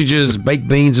sausages, baked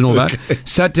beans and all that.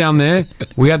 Sat down there.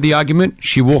 We had the argument.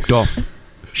 She walked off.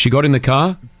 She got in the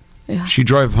car. Yeah. She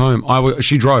drove home.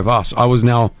 She drove us. I was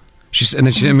now... and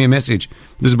then she sent me a message.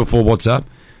 This is before WhatsApp.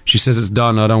 She says it's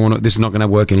done. I don't want to. This is not going to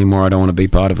work anymore. I don't want to be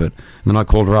part of it. And then I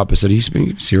called her up. I said, "Are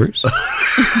you serious?"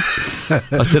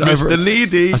 I said, Mr.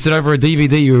 Needy. I said, over a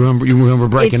DVD. You remember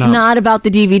breaking It's up? not about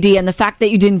the DVD, and the fact that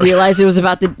you didn't realize it was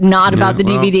about the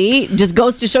DVD just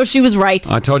goes to show she was right.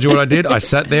 I told you what I did. I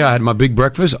sat there. I had my big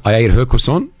breakfast. I ate her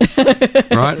croissant.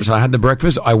 Right. So I had the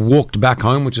breakfast. I walked back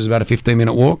home, which is about a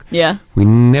 15-minute walk. Yeah. We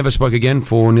never spoke again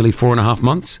for nearly 4.5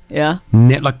 months. Yeah.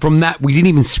 Like from that, we didn't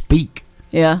even speak.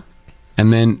 Yeah.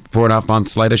 And then 4.5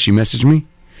 months later, she messaged me.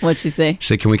 What'd she say? She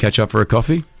said, "Can we catch up for a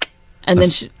coffee?" And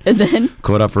then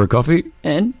caught up for a coffee.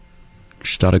 And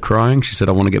she started crying. She said,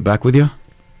 "I want to get back with you."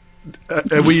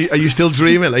 Are you still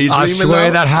dreaming? Are you dreaming? I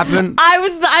swear now? that happened.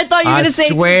 I thought you were going to say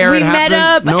swear we it met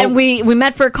happened. up and we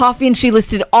met for a coffee, and she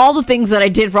listed all the things that I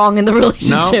did wrong in the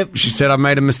relationship. No, she said, "I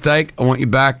made a mistake. I want you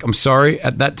back. I'm sorry."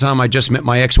 At that time, I just met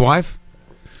my ex-wife.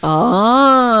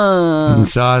 Oh. And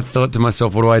so I thought to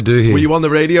myself, what do I do here? Were you on the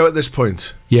radio at this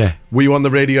point? Yeah. Were you on the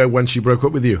radio when she broke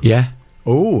up with you? Yeah.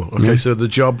 Oh, okay. Yeah. So the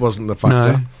job wasn't the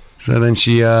factor. No. So then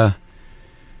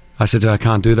I said to her, "I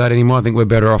can't do that anymore. I think we're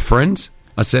better off friends."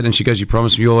 I said, and she goes, "You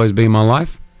promise you'll always be in my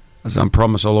life?" I said, "I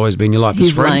promise I'll always be in your life." He's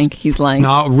as friends. lying. He's lying. No,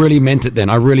 I really meant it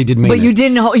then. I really did mean it. But you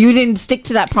didn't stick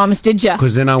to that promise, did you?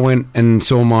 Because then I went and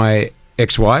saw my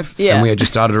ex-wife, and we had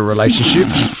just started a relationship,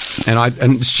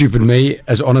 and stupid me,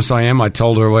 as honest I am, I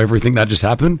told her everything that just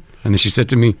happened, and then she said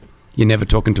to me, "You're never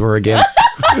talking to her again."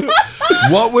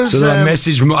 What was? So then I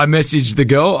messaged the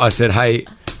girl. I said, "Hey,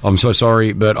 I'm so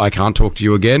sorry, but I can't talk to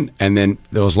you again." And then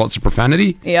there was lots of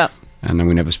profanity. Yeah. And then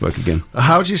we never spoke again.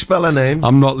 How do you spell her name?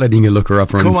 I'm not letting you look her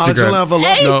up on Come Instagram. on, I just want to have a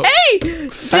look. Hey,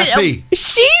 Effie.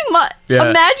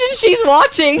 Imagine she's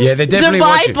watching. Yeah, they're definitely Dubai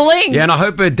watching. Bling. Yeah, and I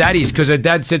hope her daddy's, because her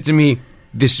dad said to me,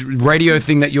 "This radio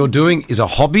thing that you're doing is a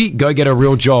hobby. Go get a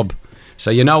real job."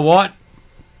 So you know what?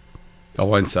 I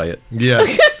won't say it. Yeah.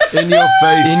 In your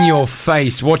face. In your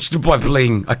face. Watch Dubai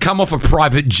Bling. I come off a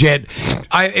private jet.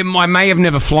 I may have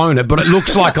never flown it, but it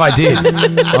looks like I did.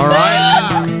 All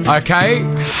right? Okay?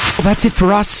 Well, that's it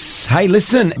for us. Hey,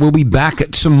 listen, we'll be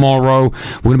back tomorrow.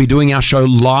 We're going to be doing our show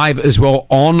live as well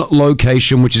on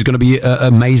location, which is going to be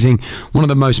amazing. One of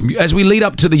the most, as we lead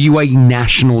up to the UAE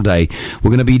National Day,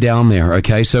 we're going to be down there,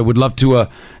 okay? So we'd love to,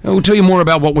 we'll tell you more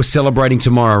about what we're celebrating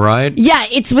tomorrow, right? Yeah,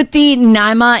 it's with the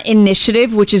Naima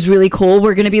Initiative, which is really cool.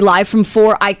 We're going to be live from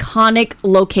 4 iconic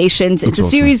locations. It's a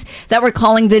awesome. series that we're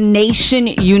calling The Nation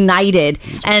United.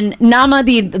 And Naima,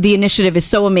 the initiative, is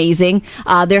so amazing.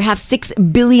 They have 6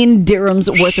 billion billion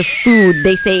dirhams worth of food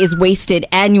they say is wasted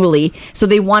annually. So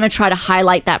they want to try to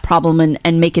highlight that problem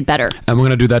and make it better. And we're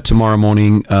going to do that tomorrow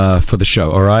morning for the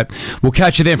show, all right? We'll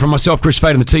catch you then. From myself, Chris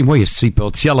Fade, and the team, wear your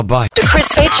seatbelts. Yalla, bye. The Chris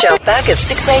Fade Show, back at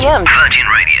 6 a.m. Virgin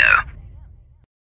Radio.